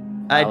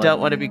 I don't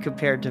want to be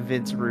compared to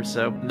Vince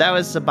Russo. That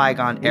was a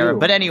bygone era.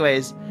 But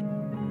anyways,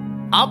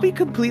 I'll be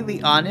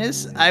completely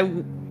honest.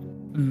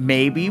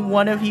 Maybe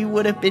one of you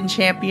would have been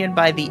champion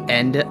by the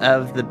end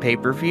of the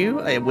pay-per-view.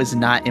 It was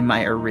not in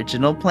my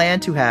original plan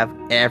to have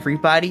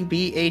everybody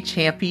be a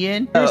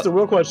champion. Here's the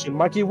real question,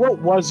 Mikey. What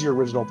was your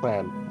original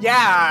plan?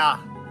 Yeah.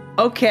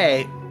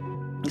 Okay,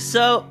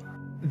 so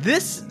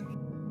this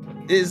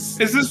is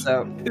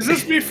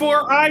this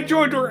before I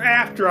joined or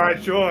after I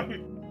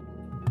joined?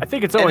 I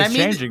think it's always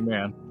changing,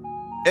 man.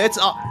 It's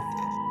all,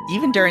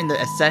 even during the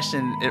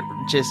session, it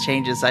just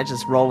changes. I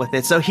just roll with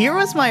it. So here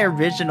was my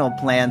original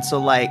plan. So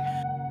like,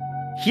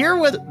 here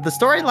were the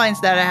storylines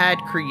that I had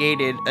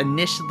created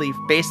initially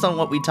based on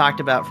what we talked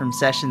about from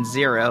session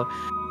 0.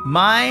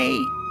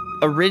 My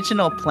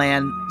original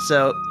plan,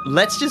 so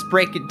let's just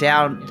break it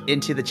down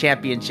into the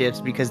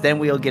championships because then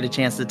we'll get a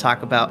chance to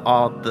talk about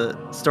all the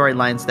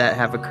storylines that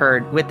have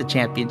occurred with the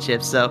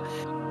championships. So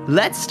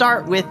let's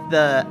start with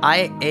the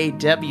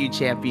IAW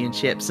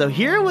championship. So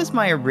here was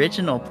my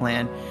original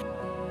plan.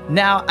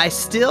 Now, I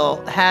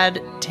still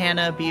had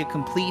Tana be a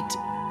complete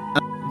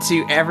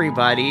to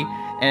everybody,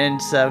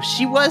 and so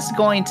she was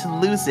going to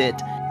lose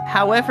it.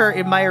 However,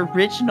 in my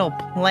original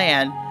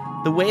plan,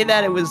 the way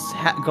that it was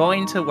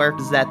going to work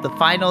is that the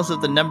finals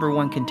of the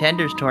 #1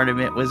 contenders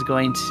tournament was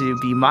going to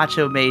be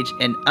Macho, Mage,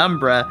 and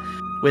Umbra,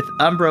 with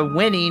Umbra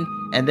winning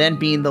and then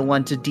being the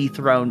one to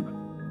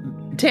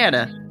dethrone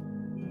Tana.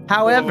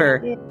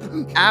 However,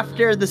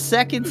 after the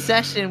second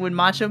session, when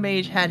Macho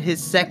Mage had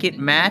his second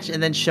match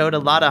and then showed a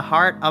lot of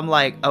heart, I'm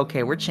like,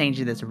 okay, we're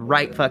changing this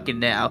right fucking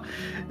now.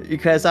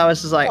 Because I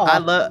was just like,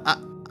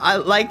 I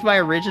liked my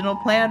original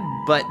plan,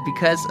 but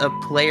because of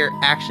player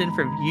action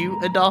from you,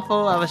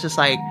 Adolfo, I was just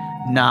like,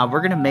 nah,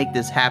 we're gonna make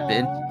this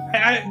happen.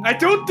 I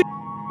don't think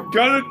we're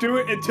gonna do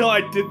it until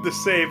I did the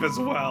save as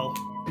well.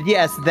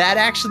 Yes, that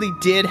actually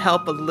did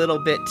help a little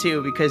bit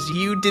too, because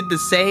you did the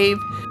save,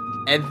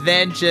 and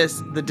then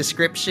just the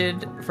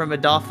description from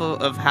Adolfo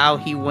of how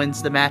he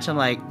wins the match. I'm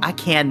like, I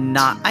can't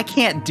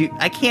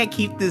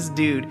keep this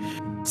dude.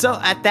 So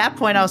at that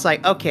point, I was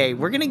like, okay,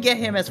 we're gonna get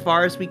him as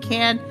far as we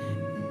can.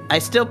 I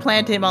still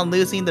planned him on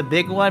losing the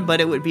big one, but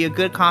it would be a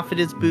good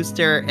confidence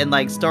booster, and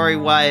like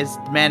story-wise,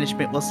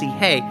 management will see,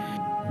 hey,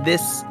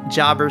 this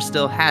jobber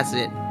still has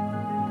it.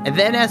 And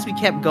then as we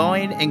kept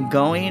going and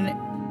going,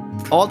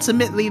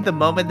 ultimately the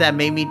moment that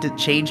made me to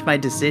change my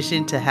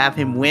decision to have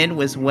him win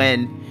was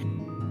when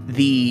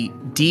the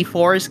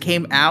D4s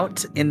came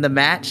out in the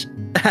match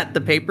at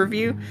the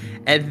pay-per-view,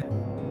 and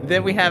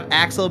then we have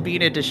Axel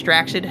being a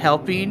distraction,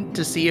 helping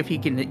to see if he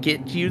can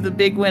get you the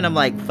big win. I'm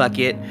like, fuck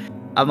it.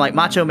 I'm like,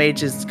 Macho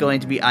Mage is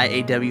going to be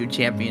IAW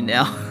champion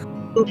now.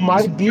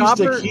 My beef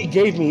stick he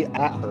gave me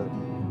at her.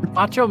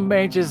 Macho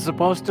Mage is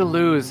supposed to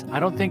lose. I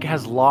don't think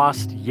has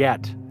lost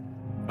yet.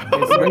 He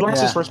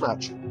lost his first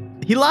match.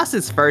 He lost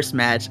his first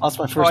match. Lost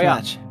my first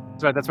match.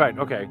 That's right.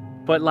 Okay.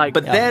 But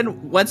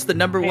then once the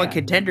 #1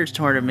 contenders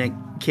tournament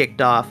kicked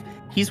off,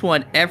 he's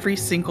won every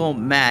single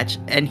match,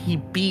 and he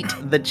beat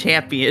the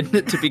champion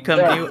to become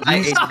new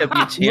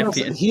IAW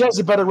champion. He has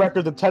a better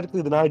record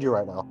technically than I do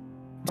right now.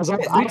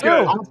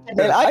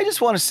 And I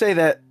just want to say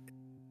that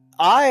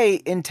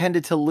I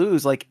intended to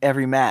lose like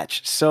every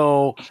match.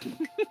 So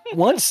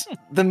once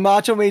the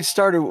Macho Mage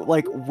started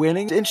like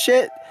winning and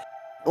shit,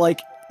 like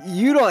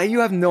you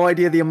have no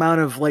idea the amount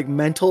of like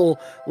mental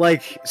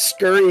like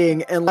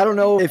scurrying, and I don't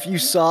know if you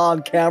saw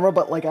on camera,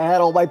 but like I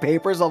had all my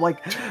papers. I'm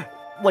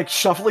like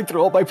shuffling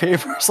through all my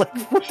papers. Like,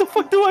 what the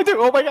fuck do I do?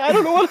 Oh my god, I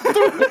don't know what to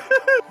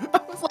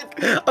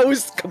do. I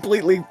was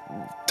completely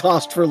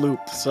tossed for a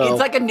loop. So it's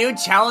like a new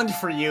challenge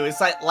for you. It's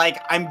like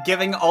I'm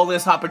giving all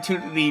this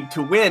opportunity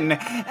to win,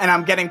 and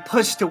I'm getting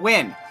pushed to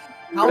win.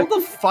 How the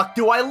fuck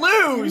do I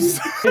lose?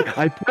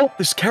 I built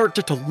this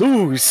character to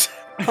lose.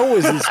 How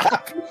is this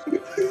happening?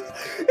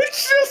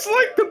 It's just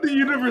like the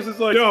universe is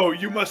like, no,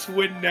 you must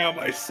win now,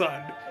 my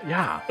son.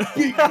 Yeah.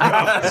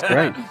 That's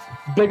great.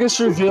 Biggest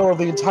reveal of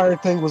the entire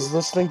thing was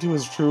listening to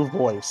his true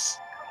voice.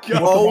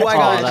 Oh my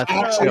god!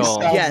 that's still-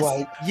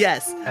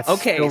 Yes. That's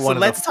Okay, still so one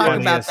of let's the talk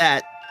about funniest-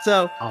 that.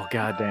 So Oh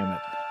god damn it.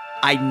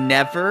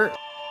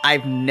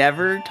 I've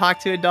never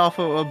talked to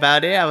Adolfo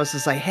about it. I was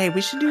just like, hey,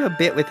 we should do a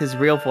bit with his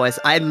real voice.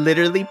 I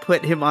literally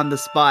put him on the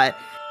spot,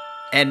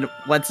 and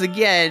once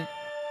again,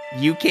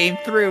 you came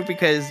through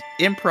because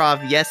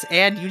improv, yes,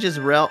 and you just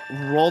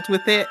rolled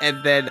with it,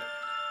 and then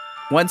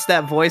once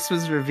that voice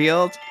was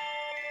revealed,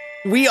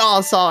 we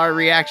all saw our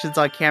reactions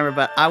on camera,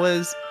 but I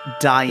was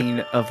dying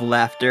of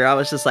laughter. I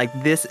was just like,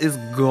 this is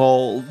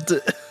gold.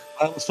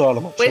 I almost thought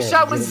of my Wish chair,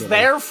 I was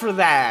there for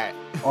that.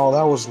 Oh,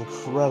 that was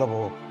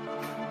incredible.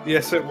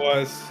 Yes, it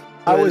was.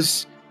 I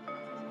was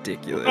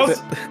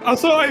Ridiculous.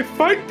 Also, I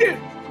find it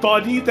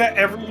funny that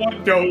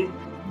everyone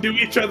knew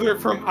each other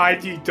from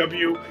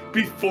IDW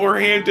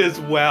beforehand as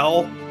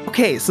well.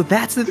 Okay, so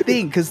that's the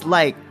thing, because,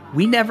 like,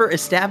 we never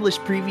established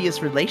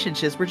previous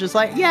relationships. We're just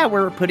like, yeah,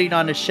 we're putting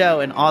on a show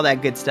and all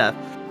that good stuff.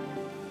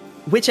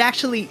 Which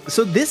actually,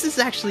 so this is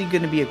actually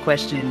going to be a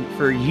question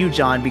for you,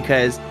 John,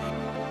 because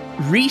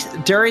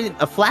during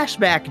a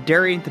flashback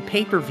during the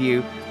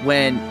pay-per-view,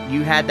 when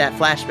you had that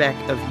flashback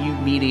of you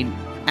meeting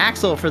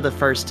Axel for the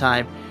first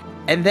time,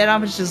 and then I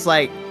was just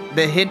like,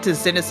 the hint of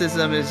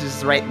cynicism is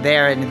just right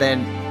there, and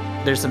then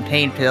there's some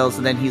pain pills,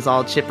 and then he's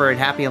all chipper and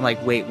happy. I'm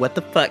like, wait, what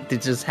the fuck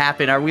did just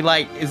happen? Are we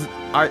like,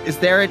 is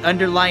there an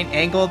underlying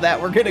angle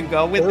that we're gonna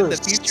go with in the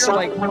future? So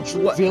Like, much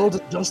what? revealed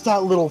in just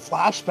that little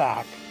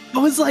flashback. I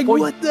was like, Well,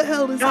 what the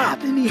hell is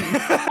happening?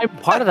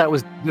 And part of that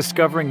was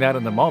discovering that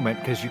in the moment,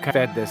 because you kind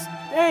of had this,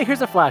 hey,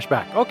 here's a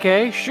flashback.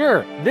 Okay,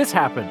 sure. This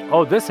happened.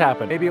 Oh, this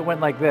happened. Maybe it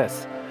went like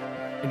this.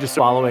 And just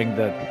following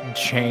the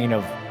chain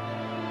of,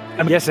 I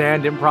mean, yes,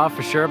 and improv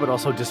for sure, but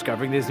also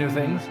discovering these new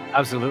things.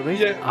 Absolutely.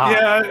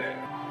 Yeah.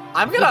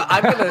 I'm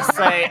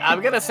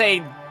gonna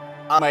say,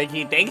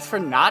 Mikey, thanks for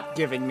not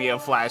giving me a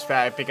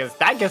flashback, because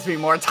that gives me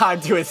more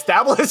time to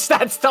establish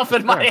that stuff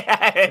in my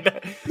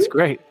head. It's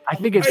great. I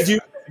think it's.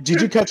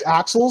 Did you catch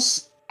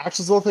Axel's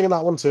little thing in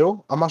that one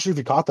too? I'm not sure if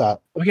you caught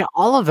that. Oh yeah,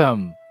 all of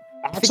them.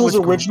 Axel's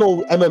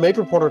original MMA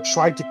reporter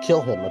tried to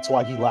kill him. That's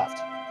why he left.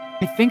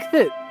 I think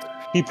that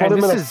He put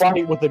him in a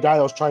fight with the guy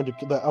that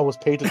was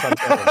paid to try to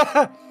kill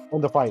him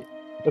in the fight.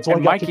 That's why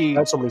And he got Mikey- kicked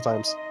out so many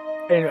times.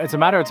 and it's a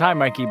matter of time,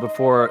 Mikey,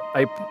 before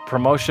a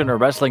promotion or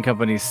wrestling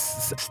company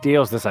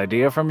steals this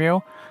idea from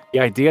you. The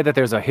idea that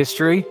there's a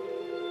history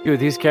to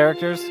these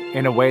characters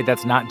in a way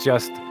that's not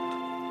just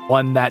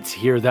one that's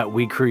here that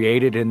we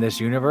created in this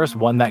universe,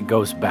 one that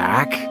goes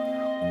back,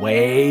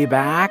 way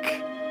back.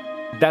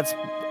 That's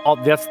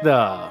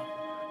the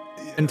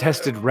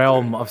contested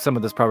realm of some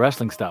of this pro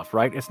wrestling stuff,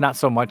 right? It's not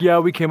so much, yeah,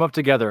 we came up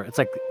together. It's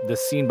like the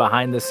scene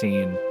behind the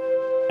scene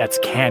that's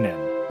canon,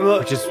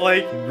 which is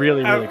like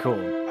really, really cool.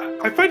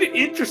 I find it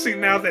interesting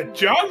now that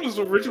John was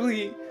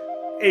originally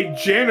a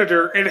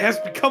janitor and has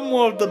become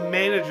one of the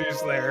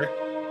managers there.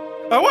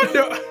 I want to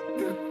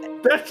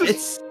know. That's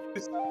just.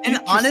 And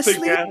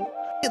honestly,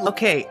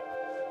 okay,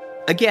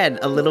 again,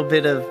 a little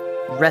bit of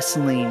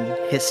wrestling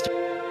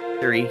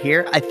history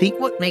here. I think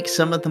what makes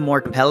some of the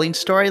more compelling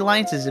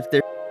storylines is if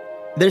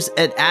there's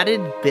an added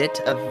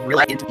bit of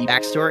really into the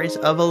backstories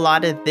of a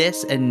lot of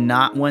this, and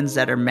not ones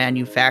that are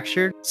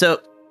manufactured. So,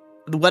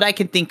 what I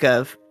can think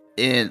of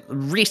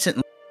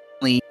recently,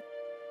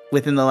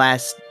 within the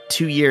last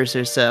 2 years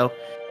or so,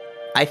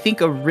 I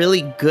think a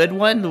really good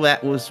one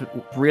that was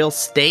real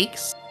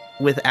stakes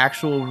with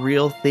actual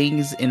real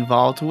things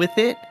involved with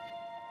it.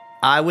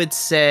 I would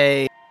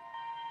say,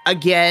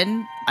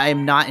 again,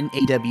 I'm not an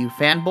AW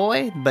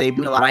fanboy, but they've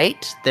been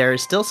right. There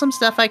is still some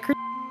stuff I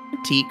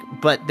critique,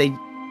 but they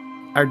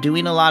are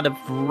doing a lot of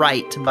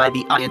right by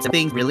the audience. The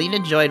thing I really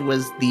enjoyed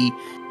was the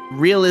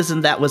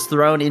realism that was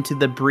thrown into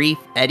the brief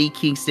Eddie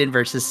Kingston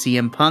versus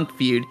CM Punk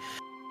feud.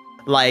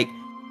 Like,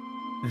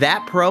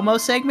 that promo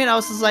segment, I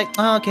was just like,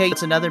 oh, okay,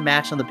 it's another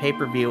match on the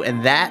pay-per-view.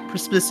 And that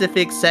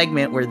specific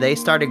segment where they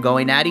started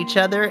going at each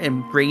other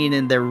and bringing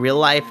in their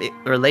real-life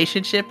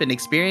relationship and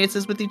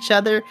experiences with each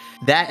other,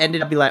 that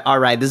ended up being like, all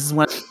right, this is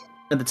one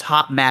of the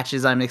top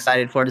matches I'm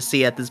excited for to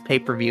see at this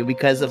pay-per-view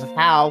because of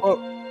how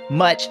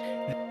much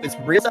It was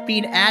real stuff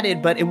being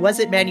added, but it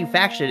wasn't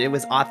manufactured. It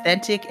was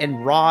authentic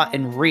and raw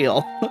and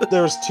real.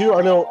 There's two,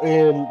 I know,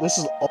 this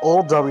is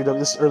old WWE,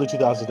 this is early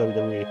 2000s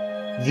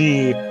WWE,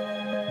 the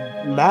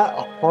Matt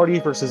Hardy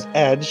versus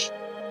Edge,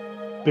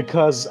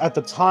 because at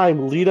the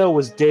time, Lita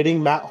was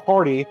dating Matt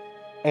Hardy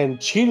and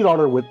cheated on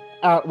her with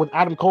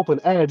Adam Cole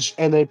and Edge,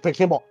 and they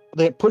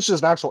pushed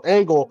this an actual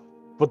angle,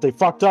 but they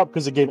fucked up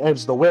because it gave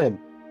Edge the win.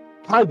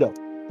 Kind of.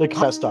 They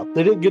messed up.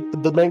 They didn't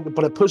get the main,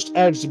 but it pushed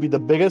Edge to be the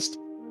biggest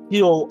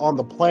heel on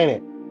the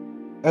planet.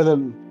 And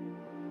then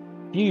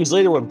years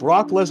later, when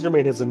Brock Lesnar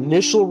made his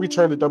initial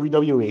return to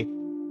WWE,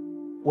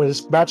 when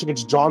his match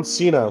against John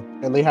Cena,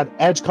 and they had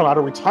Edge come out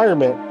of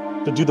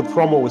retirement to do the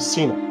promo with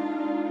Cena.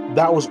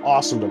 That was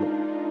awesome to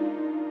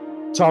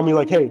me. Telling me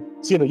like, hey,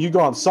 Cena, you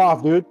gone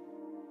soft, dude.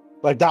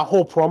 Like that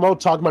whole promo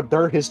talking about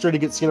their history to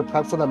get Cena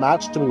prepped for the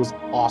match to me was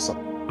awesome.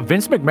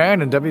 Vince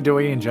McMahon and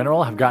WWE in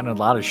general have gotten a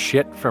lot of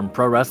shit from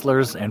pro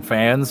wrestlers and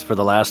fans for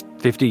the last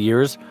 50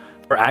 years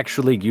for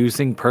actually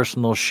using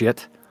personal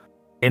shit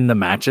in the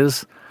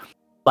matches,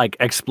 like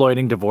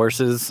exploiting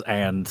divorces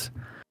and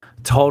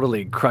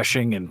totally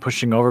crushing and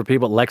pushing over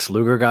people. Lex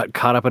Luger got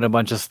caught up in a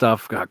bunch of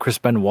stuff. Chris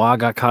Benoit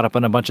got caught up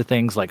in a bunch of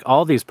things, like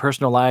all these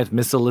personal lives,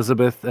 Miss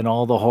Elizabeth and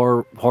all the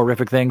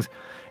horrific things.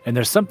 And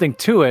there's something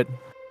to it,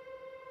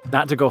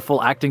 not to go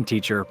full acting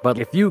teacher, but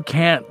if you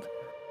can't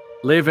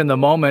live in the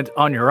moment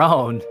on your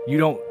own, you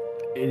don't,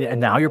 and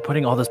now you're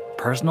putting all this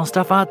personal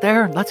stuff out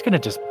there, that's going to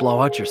just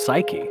blow out your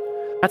psyche.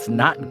 That's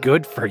not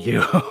good for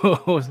you.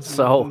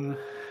 So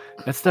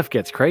that stuff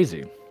gets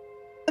crazy.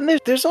 And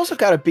there's also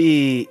got to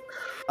be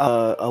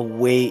a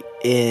weight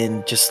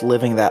in just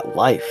living that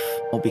life,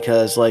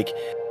 because like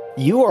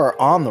you are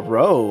on the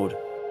road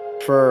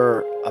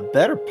for a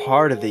better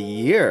part of the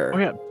year. Oh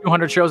yeah,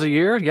 200 shows a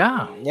year.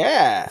 Yeah.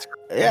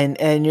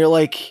 And you're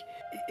like,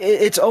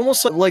 it's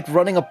almost like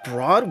running a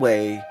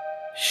Broadway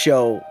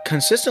show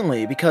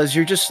consistently, because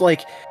you're just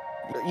like,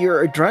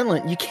 your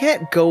adrenaline, you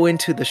can't go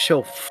into the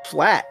show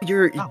flat.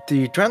 The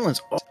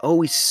adrenaline's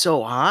always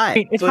so high. I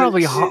mean, it's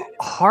probably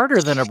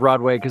harder than a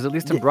Broadway, because at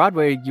least in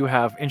Broadway you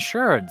have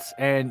insurance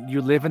and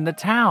you live in the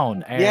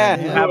town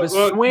and you have a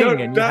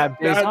swing and you have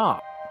days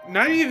off.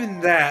 Not even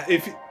that.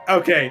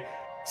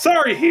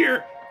 Sorry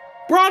here,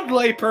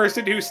 Broadway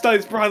person who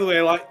studies Broadway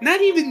a lot.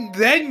 Not even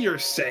then you're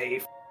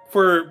safe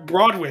for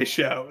Broadway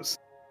shows.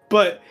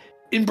 But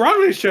in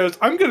Broadway shows,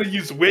 I'm going to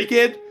use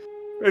Wicked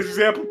as an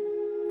example.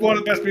 One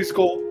of the best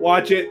musical.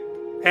 Watch it.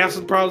 Have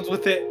some problems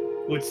with it.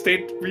 Would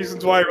state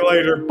reasons why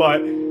later, but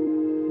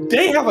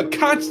they have a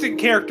constant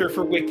character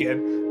for Wicked.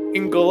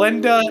 In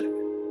Galinda,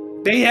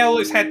 they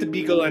always had to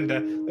be Galinda.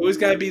 They always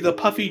got to be the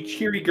puffy,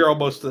 cheery girl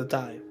most of the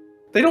time.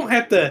 They don't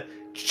have to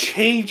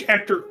change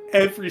after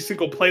every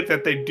single play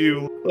that they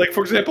do. Like,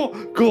 for example,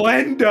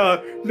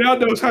 Galinda now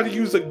knows how to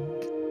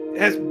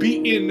has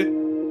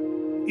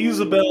beaten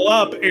Isabel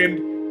up,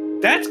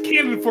 and that's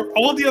canon for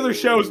all the other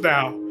shows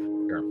now.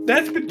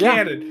 That's been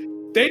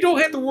canon. They don't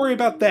have to worry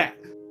about that.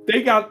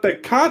 They got the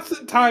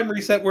constant time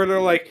reset where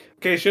they're like,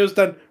 okay, show's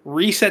done,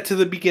 reset to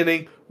the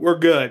beginning, we're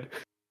good.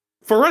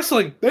 For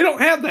wrestling, they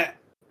don't have that.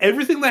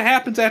 Everything that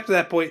happens after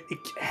that point, it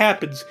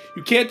happens.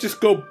 You can't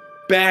just go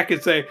back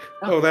and say,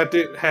 oh, that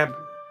didn't happen.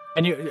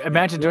 And you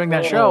imagine doing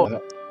that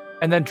show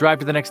and then drive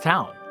to the next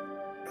town.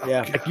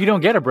 Yeah. If you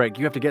don't get a break,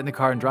 you have to get in the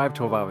car and drive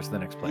 12 hours to the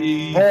next place.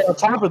 Hey, on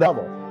top of that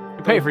one.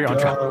 You pay for your own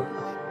travel.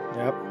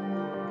 Yep.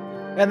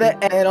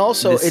 And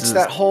also it's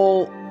that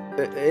whole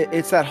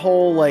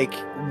like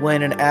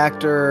when an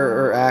actor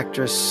or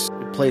actress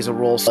plays a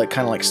role, like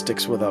kind of like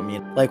sticks with them. You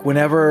know? Like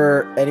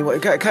whenever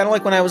anyone, kind of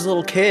like when I was a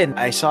little kid,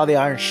 I saw the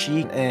Iron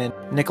Sheik and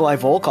Nikolai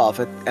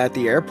Volkov at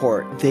the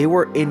airport. They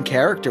were in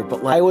character,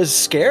 but like, I was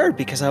scared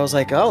because I was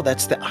like, oh,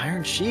 that's the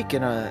Iron Sheik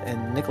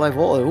and Nikolai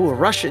Volkov, a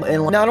Russian,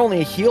 and not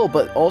only a heel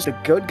but also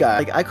a good guy.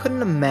 Like I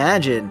couldn't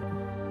imagine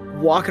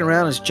walking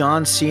around as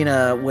John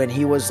Cena when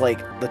he was like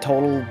the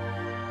total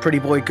pretty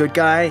boy good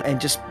guy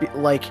and just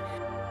like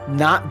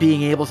not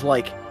being able to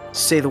like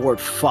say the word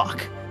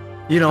fuck,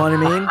 you know what I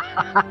mean?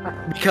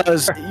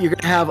 Because you're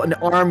gonna have an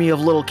army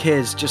of little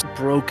kids just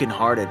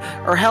brokenhearted.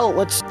 Or hell,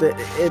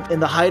 in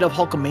the height of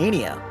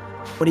Hulkamania,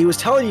 when he was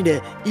telling you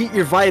to eat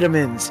your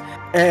vitamins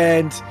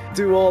and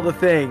do all the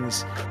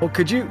things. Well,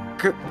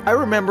 I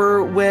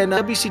remember when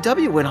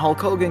WCW, when Hulk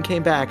Hogan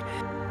came back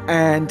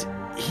and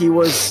he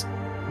was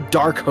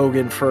Dark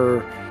Hogan,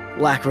 for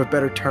lack of a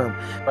better term.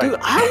 Right. Dude,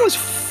 I was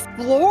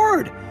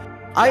floored.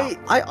 Yeah.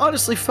 I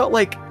honestly felt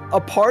like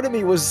a part of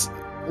me was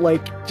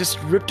like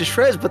just ripped to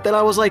shreds, but then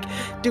I was like,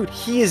 dude,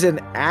 he is an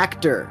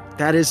actor.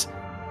 That's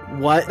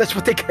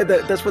what they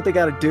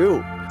got to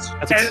do.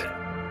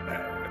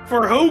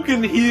 For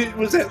Hogan, he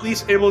was at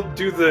least able to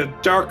do the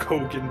Dark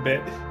Hogan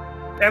bit.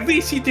 At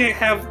least he didn't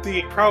have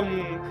the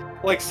problem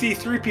like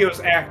C-3PO's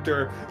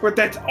actor, where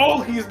that's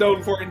all he's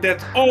known for and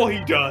that's all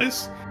he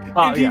does.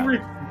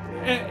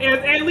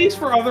 And at least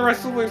for other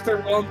wrestlers, they're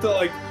willing to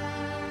like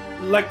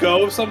let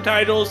go of some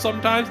titles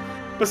sometimes.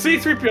 But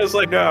C-3PO's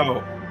like,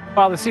 no.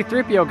 Well, the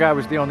C-3PO guy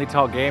was the only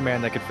tall gay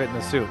man that could fit in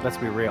the suit. Let's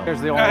be real.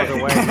 There's the only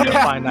other way to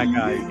find that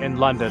guy in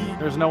London.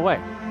 There's no way.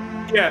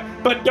 Yeah,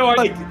 but no,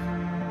 like,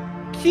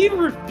 he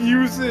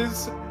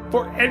refuses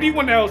for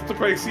anyone else to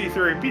play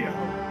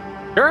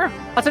C-3PO. Sure,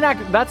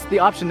 that's the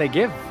option they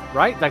give,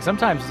 right? Like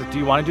sometimes, do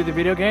you want to do the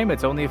video game?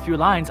 It's only a few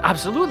lines.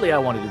 Absolutely, I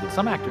want to do this.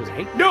 Some actors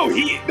hate. No,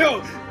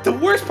 the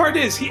worst part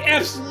is he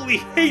absolutely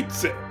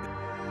hates it.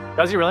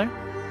 Does he really?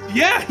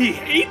 Yeah, he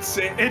hates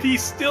it, and he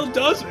still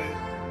does it.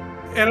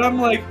 And I'm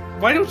like,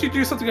 why don't you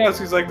do something else?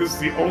 He's like, this is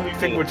the only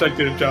thing which I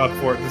did a job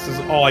for. This is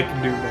all I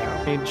can do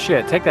now. I mean,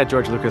 shit, take that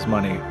George Lucas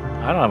money.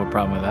 I don't have a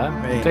problem with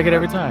that. Take it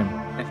every time.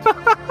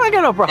 I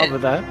got no problem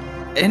with that.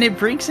 And it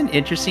brings an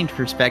interesting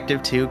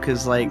perspective too,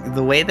 because like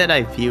the way that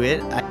I view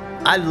it,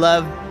 I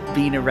love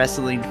being a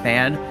wrestling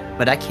fan,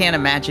 but I can't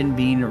imagine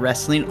being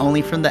wrestling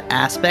only from the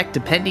aspect,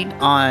 depending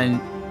on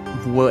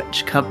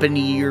which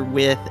company you're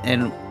with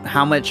and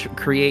how much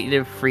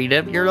creative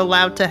freedom you're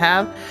allowed to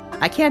have.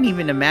 I can't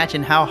even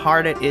imagine how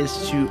hard it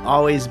is to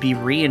always be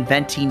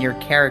reinventing your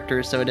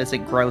character so it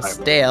doesn't grow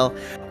stale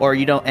or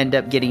you don't end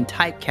up getting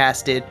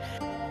typecasted.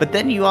 But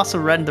then you also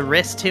run the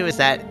risk too, is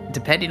that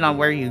depending on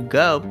where you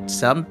go,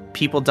 some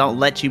people don't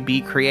let you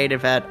be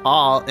creative at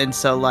all. And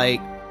so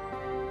like,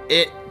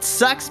 it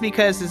sucks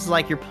because it's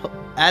like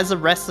as a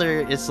wrestler,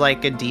 it's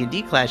like a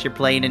D&D class. You're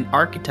playing an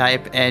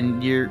archetype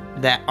and you're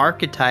that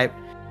archetype.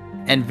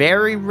 And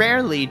very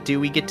rarely do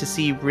we get to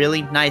see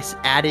really nice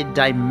added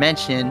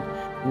dimension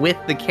with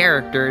the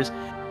characters,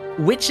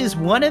 which is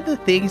one of the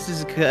things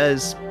is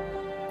because,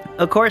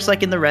 of course,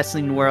 like in the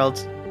wrestling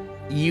world,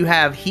 you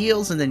have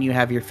heels and then you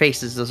have your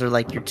faces. Those are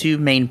like your two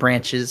main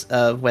branches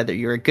of whether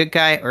you're a good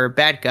guy or a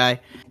bad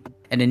guy.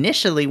 And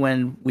initially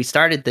when we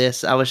started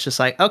this, I was just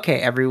like,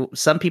 okay,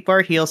 some people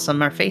are heels,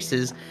 some are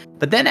faces.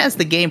 But then as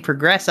the game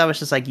progressed, I was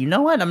just like, you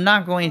know what? I'm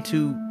not going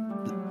to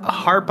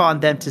harp on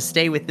them to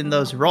stay within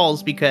those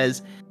roles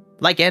because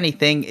like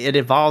anything, it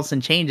evolves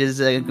and changes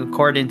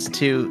according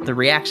to the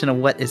reaction of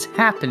what is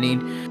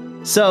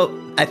happening. So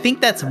I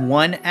think that's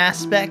one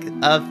aspect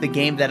of the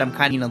game that I'm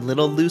kind of a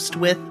little loose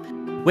with,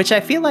 which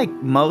I feel like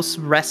most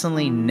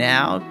wrestling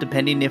now,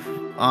 depending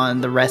on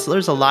the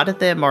wrestlers, a lot of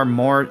them are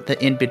more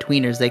the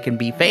in-betweeners. They can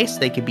be face,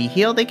 they can be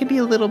heel, they can be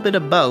a little bit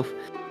of both.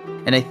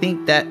 And I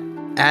think that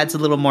adds a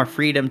little more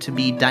freedom to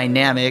be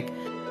dynamic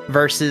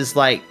versus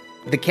like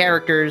the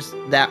characters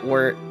that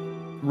were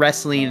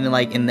wrestling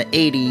like in the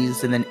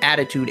 80s and then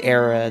Attitude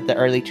Era, the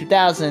early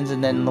 2000s,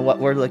 and then what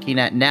we're looking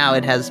at now,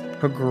 it has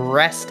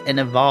progressed and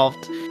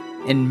evolved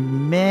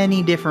in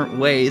many different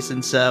ways.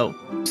 And so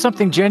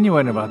something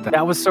genuine about that.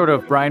 That was sort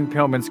of Brian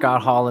Pillman,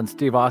 Scott Hall, and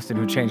Steve Austin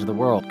who changed the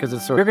world. Because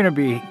it's sort of, you're going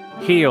to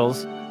be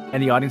heels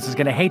and the audience is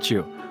going to hate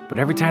you. But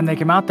every time they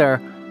came out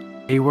there,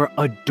 they were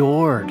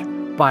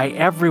adored by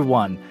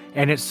everyone.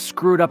 And it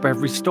screwed up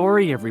every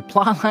story, every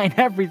plotline,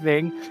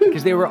 everything,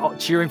 because they were all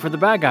cheering for the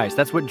bad guys.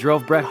 That's what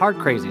drove Bret Hart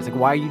crazy. It's like,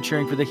 why are you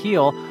cheering for the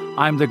heel?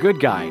 I'm the good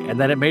guy.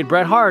 And then it made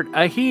Bret Hart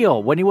a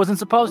heel when he wasn't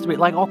supposed to be.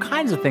 Like all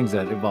kinds of things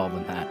that evolved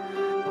in that.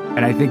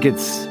 And I think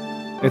it's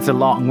a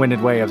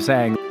long-winded way of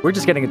saying we're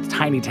just getting a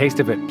tiny taste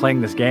of it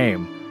playing this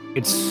game.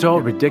 It's so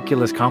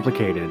ridiculous,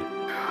 complicated.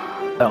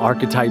 The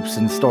archetypes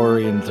and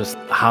story and just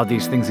how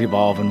these things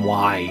evolve and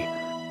why.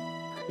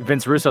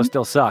 Vince Russo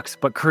still sucks,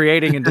 but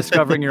creating and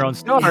discovering your own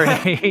story,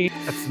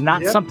 it's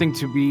not something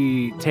to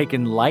be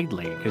taken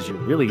lightly because you're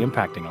really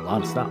impacting a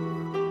lot of stuff.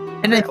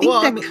 And I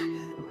think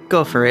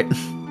go for it.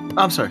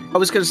 I'm sorry. I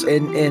was going to say,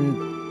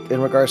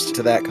 in regards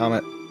to that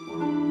comment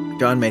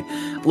John made,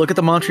 look at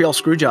the Montreal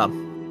Screwjob.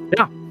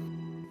 Yeah.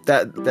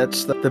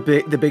 That's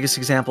the biggest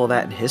example of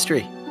that in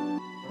history.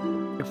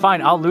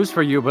 Fine, I'll lose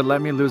for you, but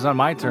let me lose on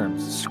my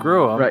terms.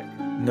 Screw them. Right.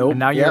 Nope. And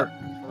now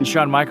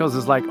Shawn Michaels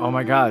is like, oh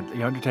my God,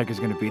 the Undertaker's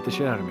going to beat the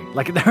shit out of me.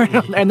 Like,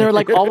 they're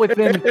like all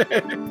within.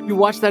 You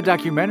watch that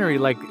documentary,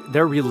 like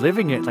they're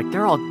reliving it. Like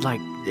they're all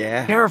like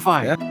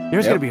terrified. Yeah.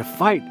 There's going to be a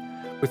fight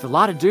with a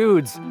lot of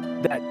dudes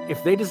that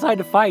if they decide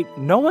to fight,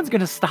 no one's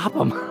going to stop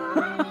them.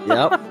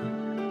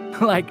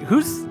 Yep. Like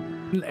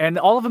and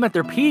all of them at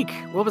their peak.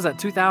 What was that?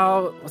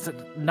 2000? Was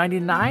it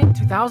 99?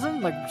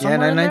 2000? Like yeah,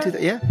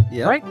 99.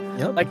 Yeah. Right.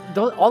 Yep. Like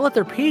all at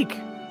their peak.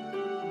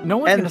 No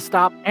one's going to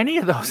stop any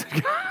of those.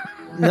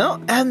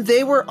 No, and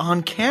they were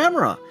on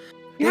camera.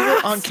 They were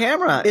on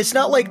camera. It's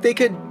not like they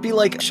could be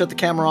like, shut the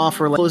camera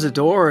off or like, close the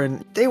door.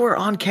 And they were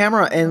on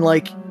camera. And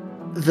like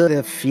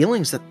the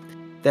feelings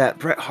that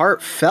Bret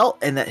Hart felt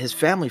and that his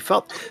family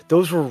felt,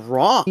 those were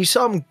raw. You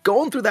saw him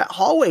going through that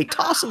hallway,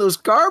 tossing those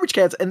garbage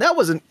cans. And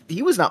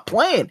he was not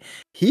playing.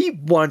 He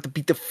wanted to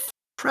beat the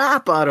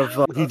crap out of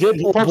he did.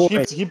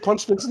 He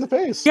punched Vince in the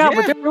face. Yeah,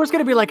 but there was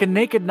going to be like a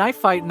naked knife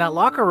fight in that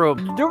locker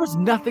room. There was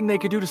nothing they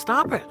could do to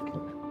stop it.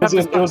 The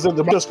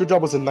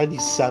Screwjob was in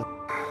 97.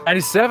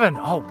 97?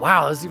 Oh,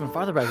 wow. That's even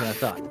farther back than I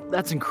thought.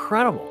 That's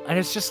incredible. And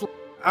it's just...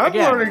 I'm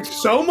learning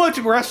so much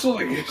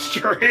wrestling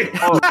history.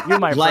 Oh, you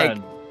my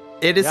friend.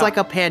 It is like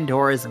a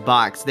Pandora's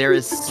box. There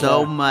is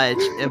so much,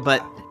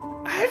 but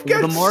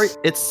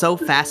it's so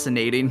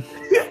fascinating.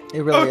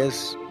 It really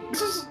is.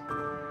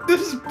 This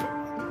is...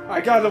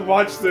 I gotta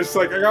watch this.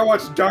 Like, I gotta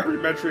watch the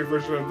documentary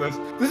version of this.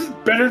 This is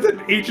better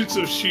than Agents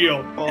of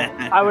S.H.I.E.L.D.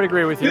 I would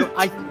agree with you.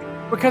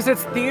 Because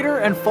it's theater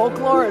and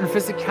folklore and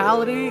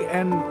physicality,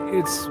 and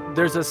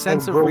there's a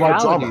sense of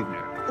real-life reality drama.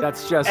 there.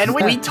 That's just And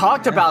we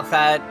talked about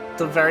that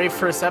the very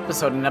first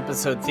episode in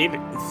episode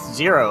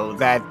 0,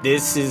 that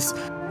this is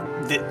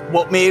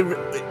what made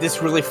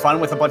this really fun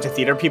with a bunch of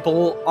theater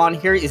people on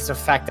here is the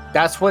fact that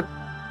that's what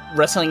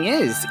wrestling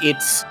is.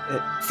 It's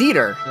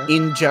theater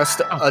in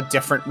just a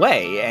different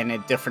way and a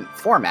different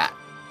format.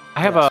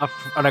 I have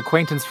an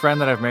acquaintance friend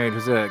that I've made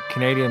who's a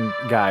Canadian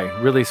guy,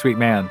 really sweet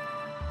man,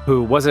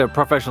 who was a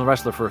professional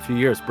wrestler for a few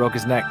years, broke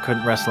his neck,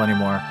 couldn't wrestle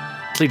anymore.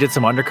 He did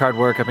some undercard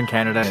work up in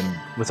Canada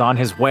and was on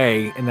his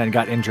way and then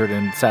got injured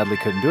and sadly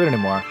couldn't do it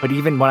anymore. But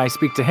even when I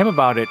speak to him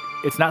about it,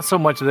 it's not so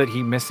much that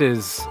he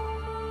misses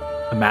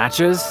the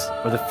matches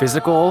or the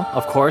physical,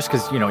 of course,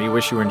 because, you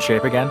wish you were in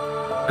shape again.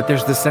 But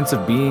there's this sense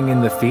of being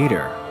in the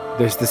theater.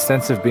 There's this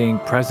sense of being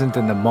present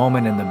in the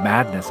moment and the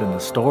madness and the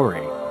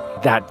story.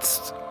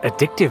 That's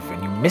addictive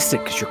and you miss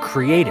it because you're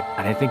creative.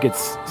 And I think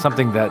it's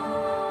something that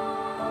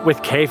with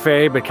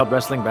kayfabe, it kept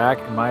wrestling back,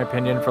 in my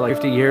opinion, for like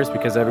 50 years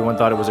because everyone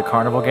thought it was a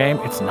carnival game.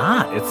 It's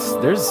not.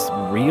 There's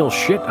real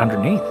shit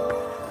underneath.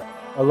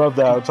 I love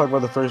that. I'm talking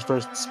about the first.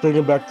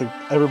 Bringing back to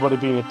everybody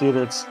being in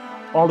theater. It's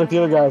all the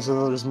theater guys,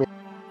 and there's me.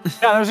 Yeah,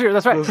 that was you.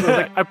 That's right.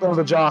 I was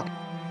a jock.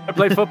 I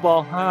played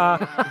football.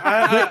 But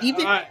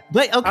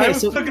okay,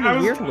 so in a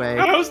weird way,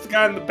 I was the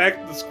guy in the back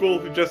of the school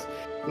who just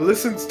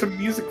listens to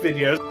music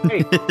videos.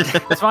 Hey,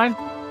 that's fine.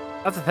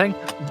 That's the thing.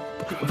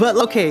 But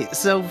okay,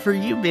 so for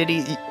you,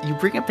 Minnie, you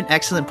bring up an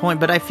excellent point,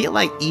 but I feel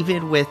like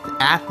even with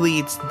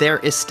athletes, there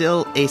is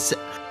still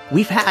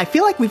I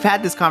feel like we've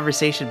had this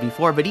conversation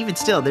before, but even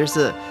still, there's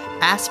a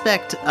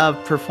aspect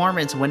of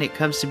performance when it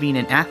comes to being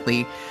an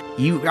athlete.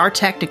 You are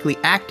technically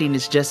acting,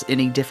 is just in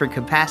a different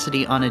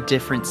capacity on a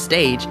different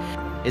stage.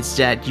 It's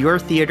that your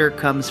theater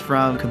comes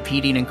from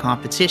competing in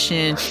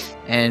competition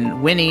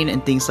and winning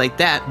and things like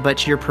that,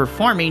 but you're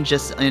performing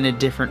just in a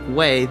different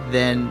way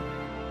than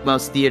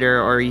most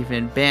theater or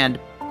even band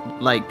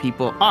like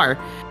people are,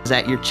 is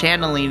that you're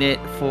channeling it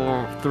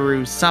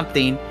through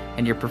something,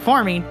 and you're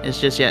performing. It's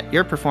just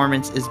your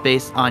performance is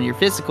based on your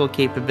physical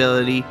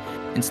capability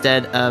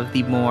instead of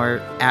the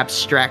more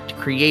abstract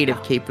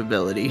creative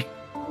capability.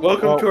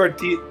 Welcome to our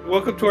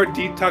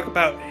deep talk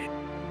about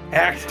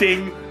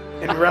acting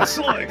and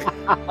wrestling.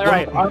 All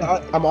right.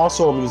 I'm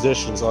also a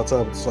musician, so that's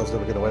what I was going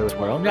to get away with.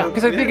 Well, yeah,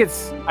 because I think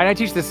and I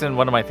teach this in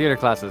one of my theater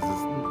classes,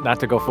 is not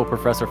to go full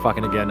professor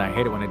fucking again. I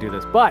hate it when I do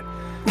this, but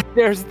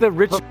there's the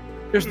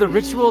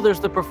ritual, there's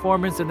the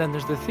performance, and then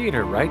there's the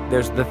theater, right?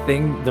 There's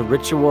the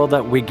ritual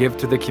that we give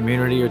to the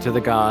community or to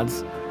the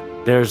gods.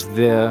 There's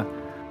the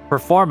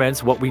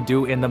performance, what we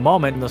do in the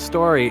moment, and the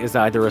story is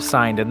either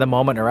assigned in the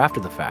moment or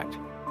after the fact.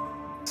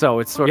 So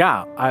it's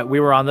we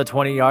were on the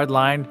 20-yard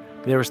line.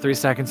 There was 3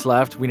 seconds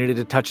left. We needed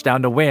a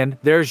touchdown to win.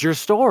 There's your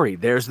story.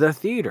 There's the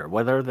theater.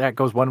 Whether that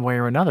goes one way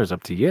or another is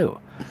up to you.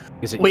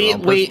 Is it your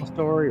own personal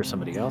story or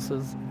somebody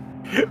else's?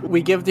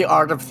 We give the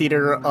art of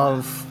theater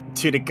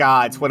to the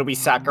gods. What do we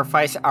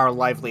sacrifice? Our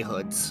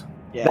livelihoods.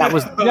 Yeah. That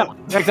was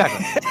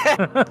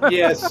exactly.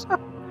 Yes.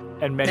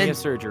 And many a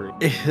surgery.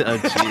 Oh,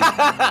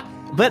 jeez.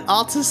 But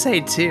all to say,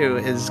 too,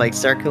 is like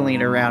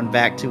circling around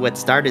back to what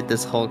started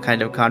this whole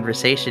kind of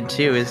conversation,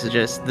 too, is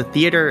just the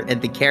theater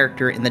and the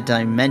character and the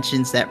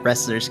dimensions that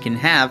wrestlers can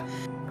have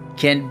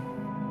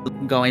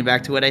going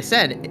back to what I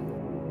said.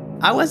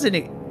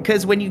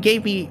 Because when you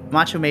gave me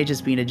Macho Mage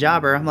as being a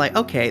jobber, I'm like,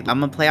 okay, I'm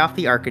going to play off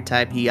the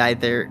archetype. He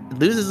either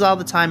loses all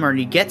the time or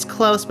he gets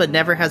close but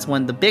never has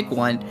won the big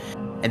one.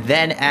 And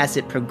then as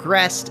it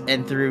progressed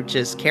and through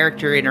just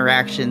character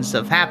interactions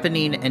of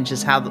happening and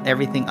just how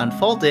everything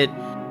unfolded,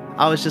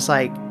 I was just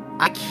like,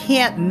 I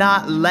can't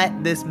not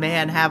let this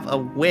man have a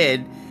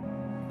win.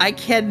 I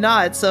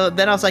cannot. So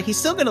then I was like, he's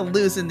still going to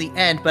lose in the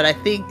end, but I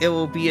think it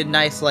will be a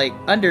nice like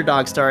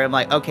underdog story. I'm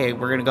like, okay,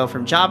 we're going to go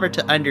from jobber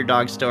to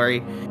underdog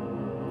story.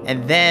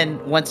 And then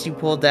once you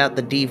pulled out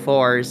the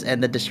D4s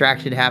and the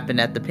distraction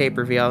happened at the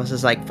pay-per-view, I was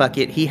just like, fuck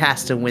it. He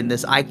has to win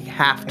this. I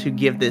have to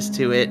give this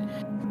to it.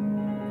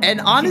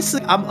 And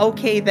honestly, I'm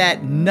okay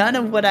that none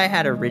of what I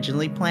had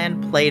originally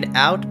planned played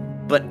out.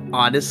 But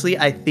honestly,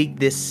 I think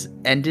this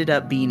ended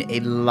up being a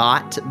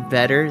lot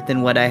better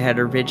than what I had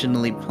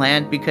originally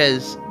planned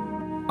because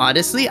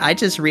honestly, I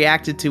just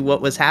reacted to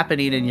what was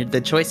happening and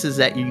the choices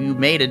that you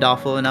made,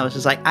 Adolfo, and I was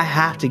just like, I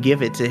have to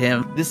give it to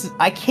him.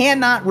 I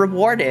cannot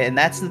reward it, and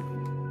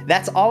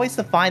that's always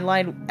the fine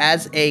line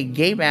as a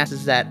game master,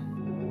 is that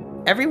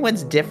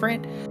everyone's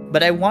different,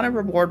 but I want to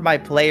reward my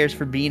players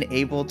for being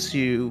able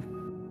to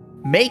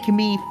make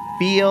me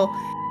feel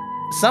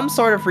some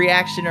sort of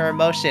reaction or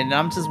emotion. And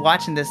I'm just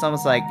watching this, I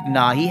was like,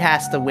 nah, he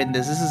has to win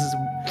this.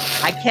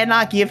 I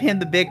cannot give him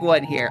the big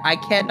one here. I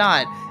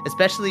cannot.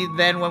 Especially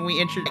then when we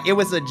introduced, it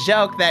was a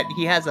joke that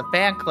he has a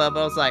fan club.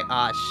 I was like,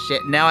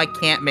 shit, now I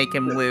can't make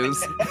him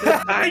lose.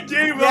 I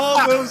gave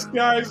all those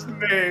guys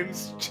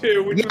names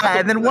too. Yeah,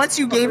 and then once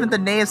you gave him the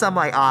names, I'm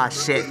like,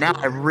 shit, now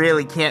I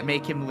really can't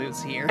make him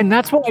lose here. And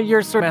that's why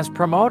you're sort of as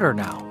promoter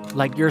now.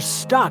 Like, you're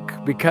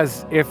stuck,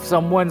 because if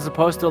someone's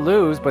supposed to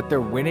lose, but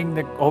they're winning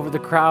over the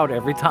crowd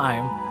every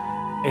time,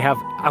 they have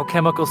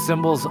alchemical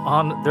symbols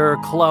on their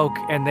cloak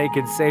and they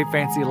can say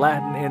fancy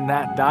Latin in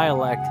that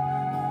dialect,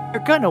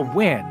 you're gonna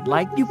win.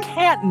 Like, you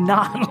can't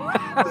not.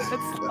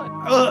 It's like,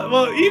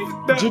 Well,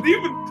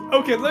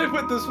 okay, let me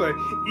put it this way.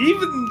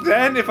 Even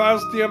then, if I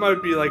was DM, I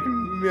would be like,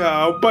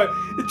 no. But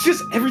it's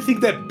just everything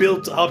that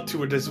built up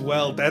to it as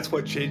well. That's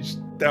what changed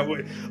that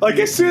way. Like,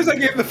 as soon as I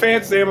gave the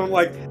fans name, I'm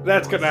like,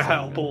 that's gonna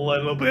help a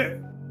little bit.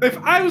 If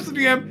I was the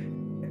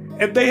DM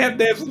and they had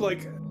names,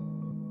 like,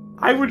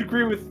 I would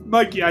agree with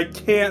Mikey. I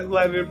can't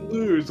let him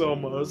lose.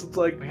 Almost, it's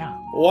like, yeah.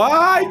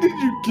 why did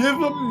you give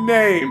him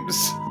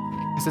names?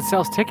 Because it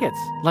sells tickets.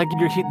 Like,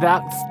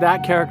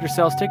 that character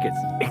sells tickets.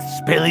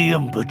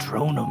 Expellium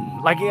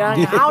Patronum. Like,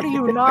 how do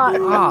you not?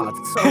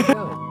 It's so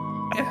good.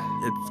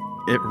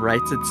 It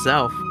writes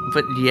itself.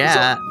 But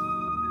yeah.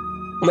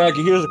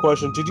 Maggie, here's a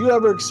question. Did you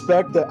ever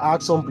expect that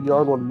Axel and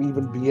Bjorn would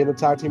even be in a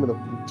tag team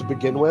to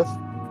begin with?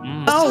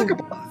 Oh,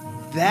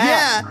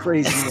 that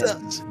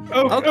Craziness.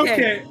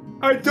 Okay.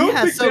 I don't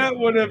think so- that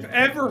would have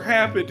ever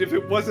happened if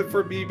it wasn't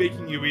for me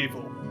making you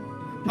evil.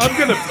 I'm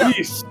gonna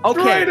be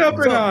straight up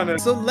and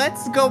honest. So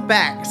let's go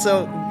back.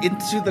 So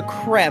into the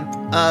cremp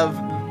of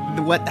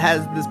what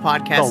has this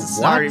podcast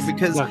started,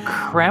 because the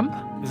cremp?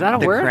 Is that a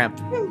the word? cremp.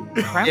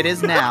 Cremp? It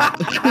is now.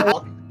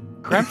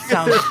 Cremp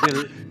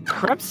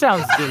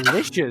sounds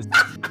delicious.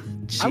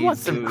 I want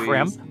some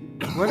cremp.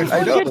 Where did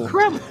I get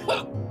cremp?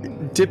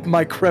 Dip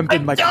my cremp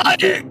in my.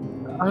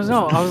 I was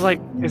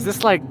like, is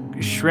this like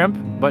shrimp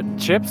but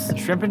chips?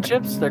 Shrimp and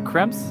chips? They're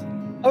cremps?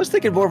 I was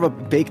thinking more of a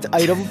baked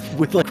item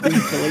with like green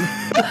filling.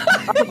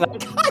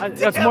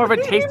 That's more of a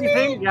tasty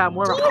thing? Yeah,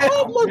 more of a...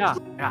 Yeah,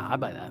 I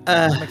buy that.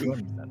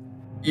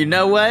 You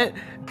know what?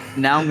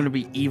 Now I'm gonna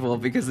be evil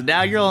because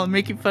now you're all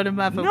making fun of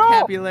my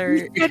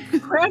vocabulary. No, you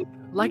said cremp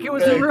like it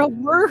was a real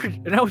word,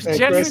 and I was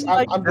genuinely Chris,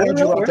 like, I'm glad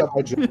you laughed at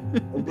my joke.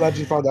 I'm glad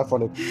you found that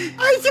funny.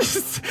 I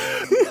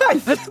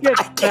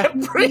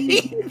can't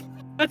breathe.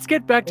 Let's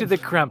get back to the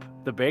cremp.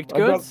 The baked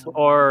goods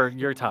or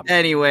your top?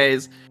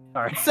 Anyways,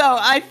 all right. So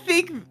I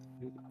think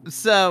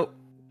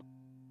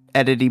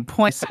editing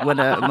points. What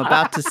I'm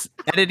about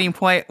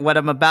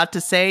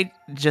to say.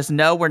 Just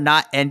know we're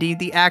not ending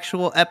the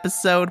actual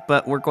episode,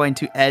 but we're going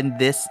to end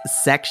this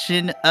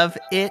section of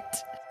it.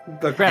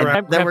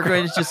 Then we're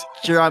going to just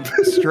jump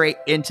straight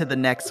into the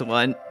next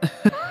one.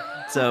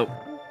 So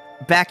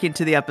back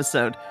into the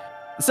episode.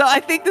 So I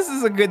think this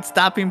is a good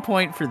stopping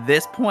point for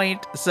this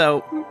point.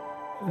 So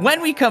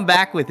when we come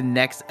back with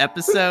next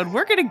episode,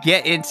 we're going to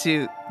get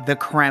into the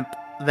cremp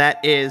that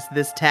is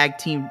this tag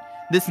team,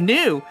 this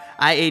new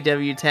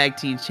IAW tag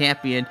team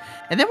champion.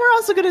 And then we're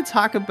also going to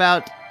talk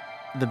about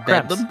the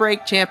Bedlam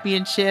Break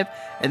Championship,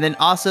 and then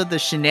also the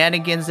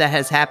shenanigans that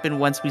has happened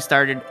once we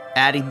started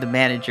adding the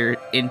manager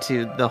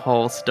into the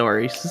whole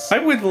story. I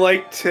would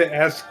like to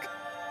ask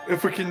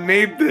if we can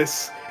name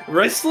this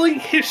Wrestling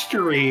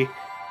History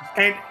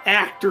and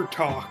Actor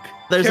Talk.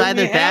 There's Can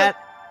either we have-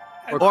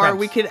 that, or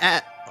we could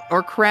add,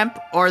 or Cremp,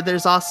 or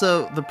there's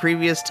also the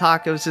previous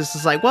talk. It was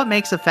just like, what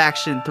makes a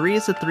faction? 3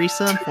 is a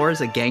threesome, 4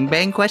 is a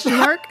gangbang, question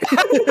mark?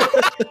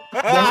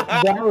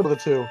 that were the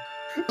two.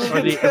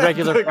 Or the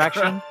irregular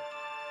fraction?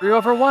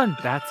 3/1.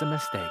 That's a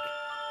mistake.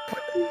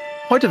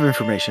 Point of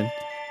information.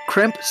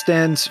 CREMP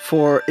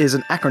is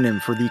an acronym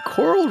for the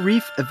Coral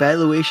Reef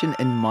Evaluation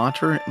and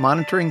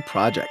Monitoring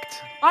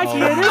Project.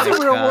 Mikey, it is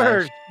a real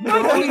word.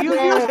 Mikey, you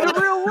used a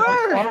real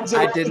word.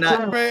 I did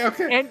not.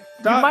 Okay. And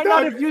you might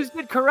not have used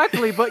it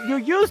correctly, but you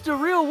used a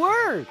real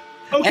word.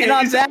 Okay, and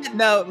on that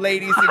note,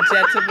 ladies and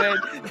gentlemen,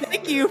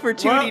 thank you for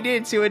tuning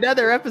in to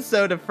another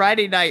episode of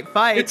Friday Night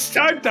Fights. It's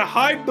time to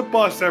hide the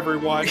bus,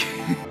 everyone.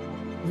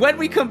 When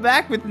we come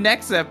back with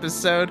next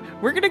episode,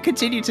 we're going to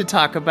continue to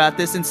talk about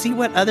this and see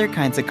what other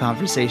kinds of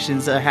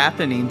conversations are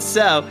happening.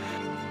 So,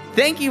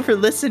 thank you for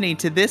listening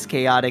to this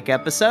chaotic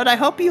episode. I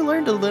hope you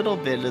learned a little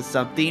bit of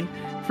something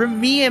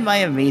from me and my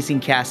amazing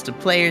cast of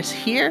players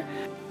here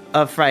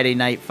of Friday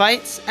Night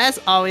Fights. As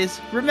always,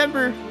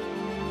 remember,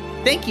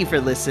 thank you for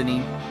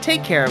listening.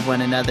 Take care of one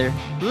another.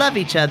 Love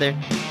each other.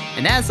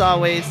 And as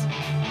always,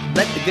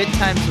 let the good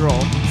times roll.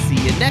 See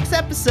you next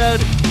episode.